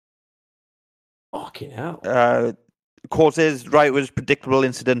 Fucking hell. Causes, riot was a predictable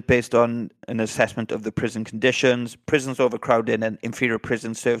incident based on an assessment of the prison conditions. Prisons overcrowded and inferior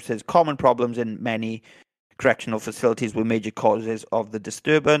prison services. Common problems in many correctional facilities were major causes of the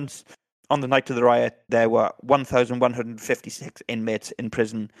disturbance. On the night of the riot, there were 1,156 inmates in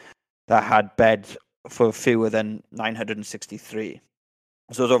prison that had beds for fewer than 963.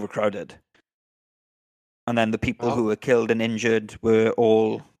 So it was overcrowded. And then the people who were killed and injured were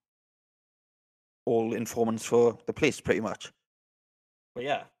all informants for the police, pretty much. But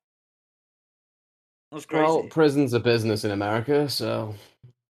yeah. That's crazy. Well, prison's a business in America, so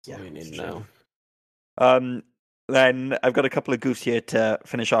that's Yeah, all you need it's to know. Then I've got a couple of goofs here to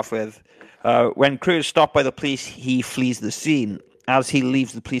finish off with. When Crew is stopped by the police, he flees the scene. As he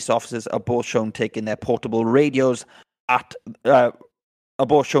leaves, the police officers are both shown taking their portable radios are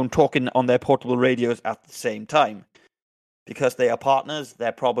both shown talking on their portable radios at the same time. Because they are partners,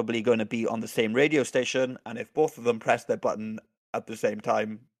 they're probably going to be on the same radio station, and if both of them press their button at the same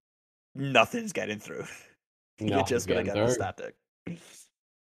time, nothing's getting through. You're just going to get the static.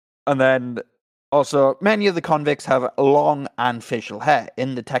 And then, also, many of the convicts have long and facial hair.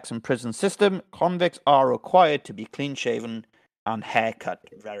 In the Texan prison system, convicts are required to be clean-shaven and hair cut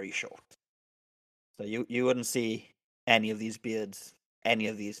very short. So you wouldn't see any of these beards, any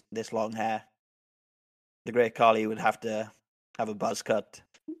of this long hair. The Great Khali would have to have a buzz cut.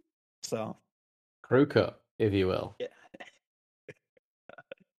 So Crew cut, if you will. Yeah.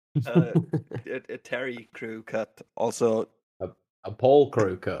 A Terry crew cut. Also a Paul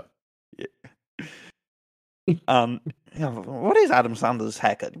crew cut. Yeah. What is Adam Sandler's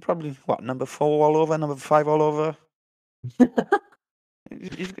haircut? Probably number 4 all over, number 5 all over.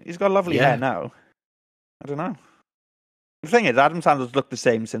 He's got lovely hair now. I don't know. The thing is, Adam Sandler's looked the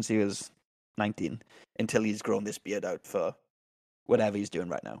same since he was 19 until he's grown this beard out for whatever he's doing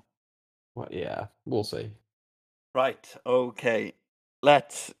right now. Well, yeah, we'll see. Right, okay.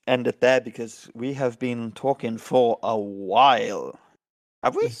 Let's end it there because we have been talking for a while.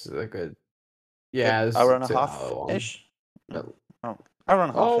 Have we? This is a good... Yeah, this hour and is a half-ish? No. Oh, hour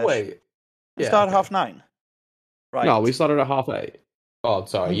and a half. Oh, wait. We started 9:30. Right. No, we started at 8:30. Oh,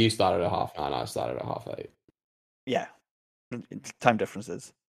 sorry, you started at 9:30, I started at 8:30. Yeah. Time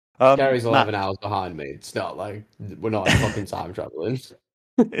differences. Gary's 11 hours behind me. It's not like we're not fucking time traveling.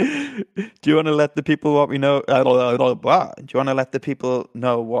 Do you want to let the people what we know? Do you want to let the people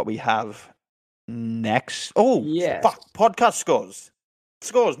know what we have next? Oh, yes. Fuck! Podcast scores,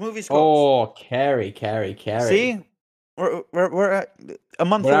 movie scores. Oh, Carrie. See, we're a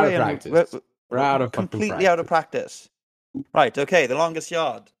month we're away. Out of practice. We're out of completely out of practice. Right. Okay. The longest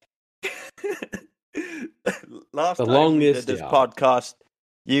yard. Last the time longest we did this yard. podcast,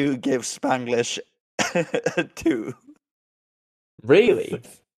 you give Spanglish a 2. Really?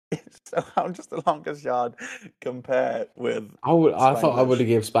 So how does the longest yard compare with? I thought I would have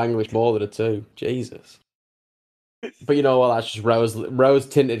given Spanglish more than a 2. Jesus. But you know what? That's just rose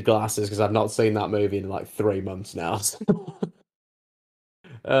tinted glasses because I've not seen that movie in like 3 months now.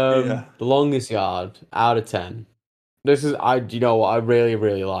 The longest yard out of 10. This is you know what? I really,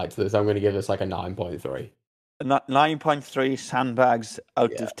 really liked this. I'm going to give this like a 9.3. 9.3 sandbags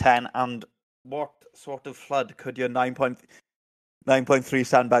out of 10. And what sort of flood could your 9.3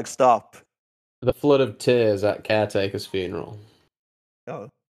 sandbags stop? The flood of tears at Caretaker's funeral. Oh,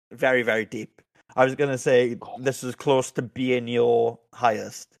 very, very deep. I was going to say this is close to being your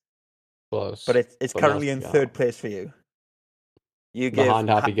highest. Close. But it's currently in 3rd place for you. You give behind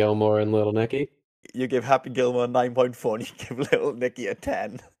Happy Gilmore and Little Nicky. You give Happy Gilmore 9.4 and you give Little Nicky a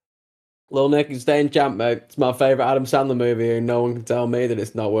 10. Little Nicky's staying champ, mate. It's my favourite Adam Sandler movie, and no one can tell me that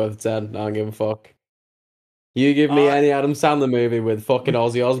it's not worth a 10. I don't give a fuck. You give me any Adam Sandler movie with fucking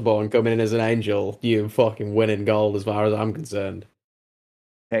Ozzy Osbourne coming in as an angel, you fucking winning gold as far as I'm concerned.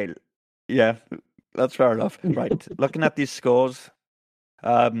 Hey, yeah, that's fair enough. Right, looking at these scores,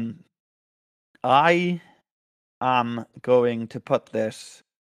 I am going to put this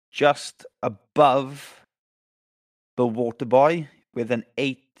just above The Waterboy with an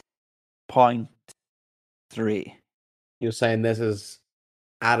 8.3. You're saying this is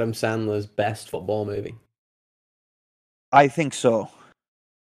Adam Sandler's best football movie? I think so.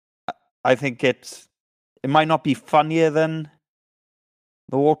 I think it might not be funnier than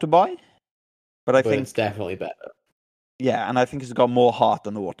The Waterboy, but I think it's definitely better. Yeah, and I think it's got more heart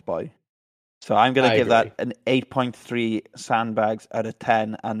than The Waterboy. So I'm going to give that an 8.3 sandbags out of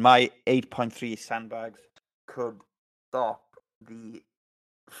 10, and my 8.3 sandbags could stop the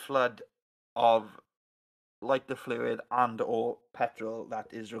flood of lighter fluid and or petrol that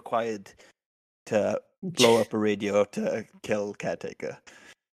is required to blow up a radio to kill Caretaker.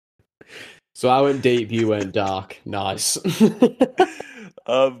 So I went deep, you went dark. Nice.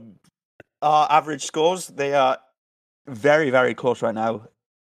 Our average scores, they are very, very close right now.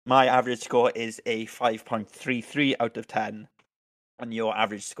 My average score is a 5.33 out of 10, and your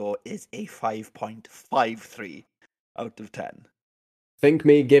average score is a 5.53 out of 10. I think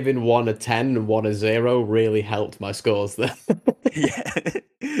me giving one a 10 and one a 0 really helped my scores there. Yeah.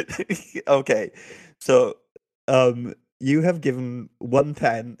 Okay. So, you have given 1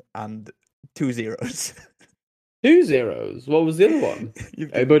 10 and 2 zeros. 2 zeros. What was the other one?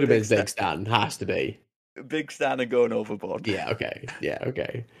 It would have been Big Stan. Has to be. Big Stan and Going Overboard. Yeah,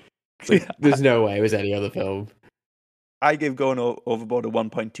 okay. Like, there's no way it was any other film. I give Going Overboard a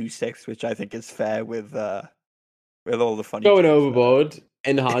 1.26, which I think is fair with all the funny. Going Overboard,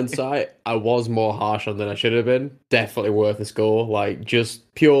 in hindsight, I was more harsh on than I should have been. Definitely worth a score. Like,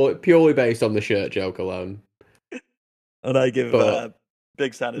 just purely based on the shirt joke alone. And I give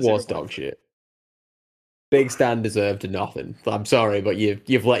Big Stan a 0. Was dog shit. Big Stan deserved nothing. I'm sorry, but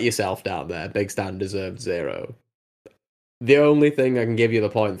you've let yourself down there. Big Stan deserved 0. The only thing I can give you the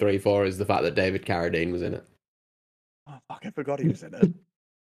 0.3 for is the fact that David Carradine was in it. Oh, fuck, I forgot he was in it.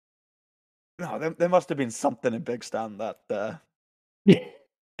 No, there must have been something in Big Stan that that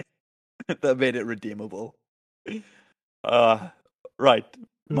made it redeemable. Right,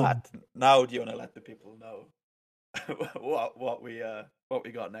 Matt. Now, do you want to let the people know what we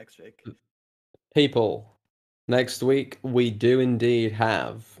got next week? People, next week we do indeed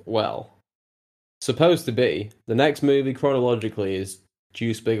have, well, supposed to be, the next movie chronologically is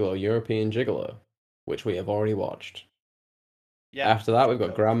Deuce Bigalow, European Gigolo, which we have already watched. Yeah. After that, we've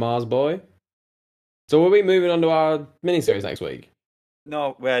got Grandma's Boy. So we'll be moving on to our miniseries next week.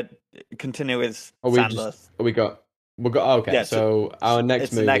 No, we're continue with Sandler. Okay, yeah, so our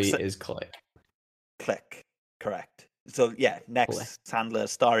next movie is Click. Click, correct. So yeah, next Click. Sandler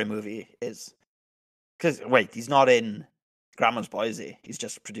starring movie is... Because, wait, he's not in Grandma's Boy, is he? He's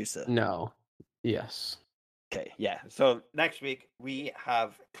just a producer. No. Yes. Okay, yeah. So next week we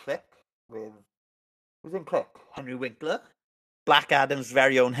have Click with... Who's in Click? Henry Winkler. Black Adam's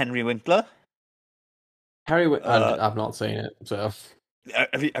very own Henry Winkler. I've not seen it, so...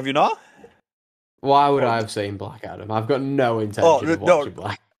 Have you not? Why would I have seen Black Adam? I've got no intention of watching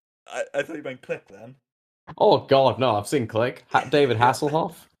Black I thought you meant Click then. Oh, God, no, I've seen Click. David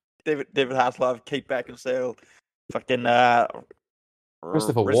Hasselhoff. David Hasselhoff, Kate Beckinsale, fucking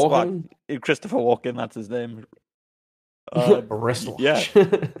Christopher Walken. Christopher Walken, that's his name. Wristwatch. Yeah,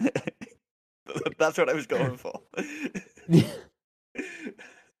 that's what I was going for. Yeah,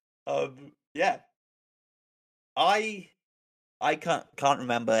 I can't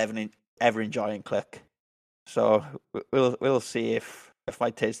remember ever enjoying Click, so we'll see if my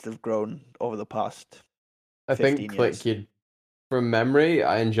tastes have grown over the past. I think Click, from memory,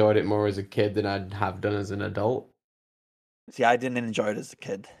 I enjoyed it more as a kid than I'd have done as an adult. See, I didn't enjoy it as a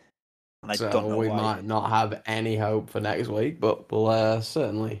kid. And I don't know we why. Might not have any hope for next week, but we'll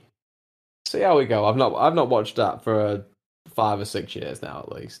certainly see how we go. I've not watched that for 5 or 6 years now,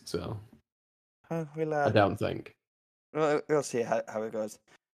 at least. So I don't think. We'll see how it goes.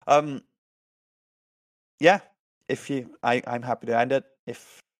 Yeah. I'm happy to end it.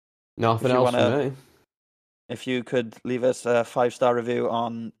 Nothing else for me. If you could leave us a 5-star review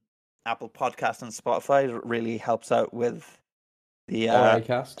on Apple Podcasts and Spotify, it really helps out with the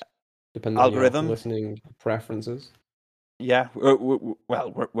Acast, depending algorithm. On your listening preferences. Yeah, well,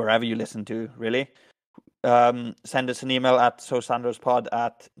 wherever you listen to, really. Send us an email at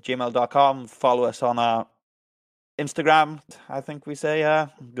sosanderspod@gmail.com. Follow us on our Instagram. I think we say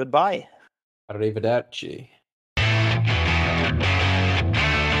goodbye. Arrivederci.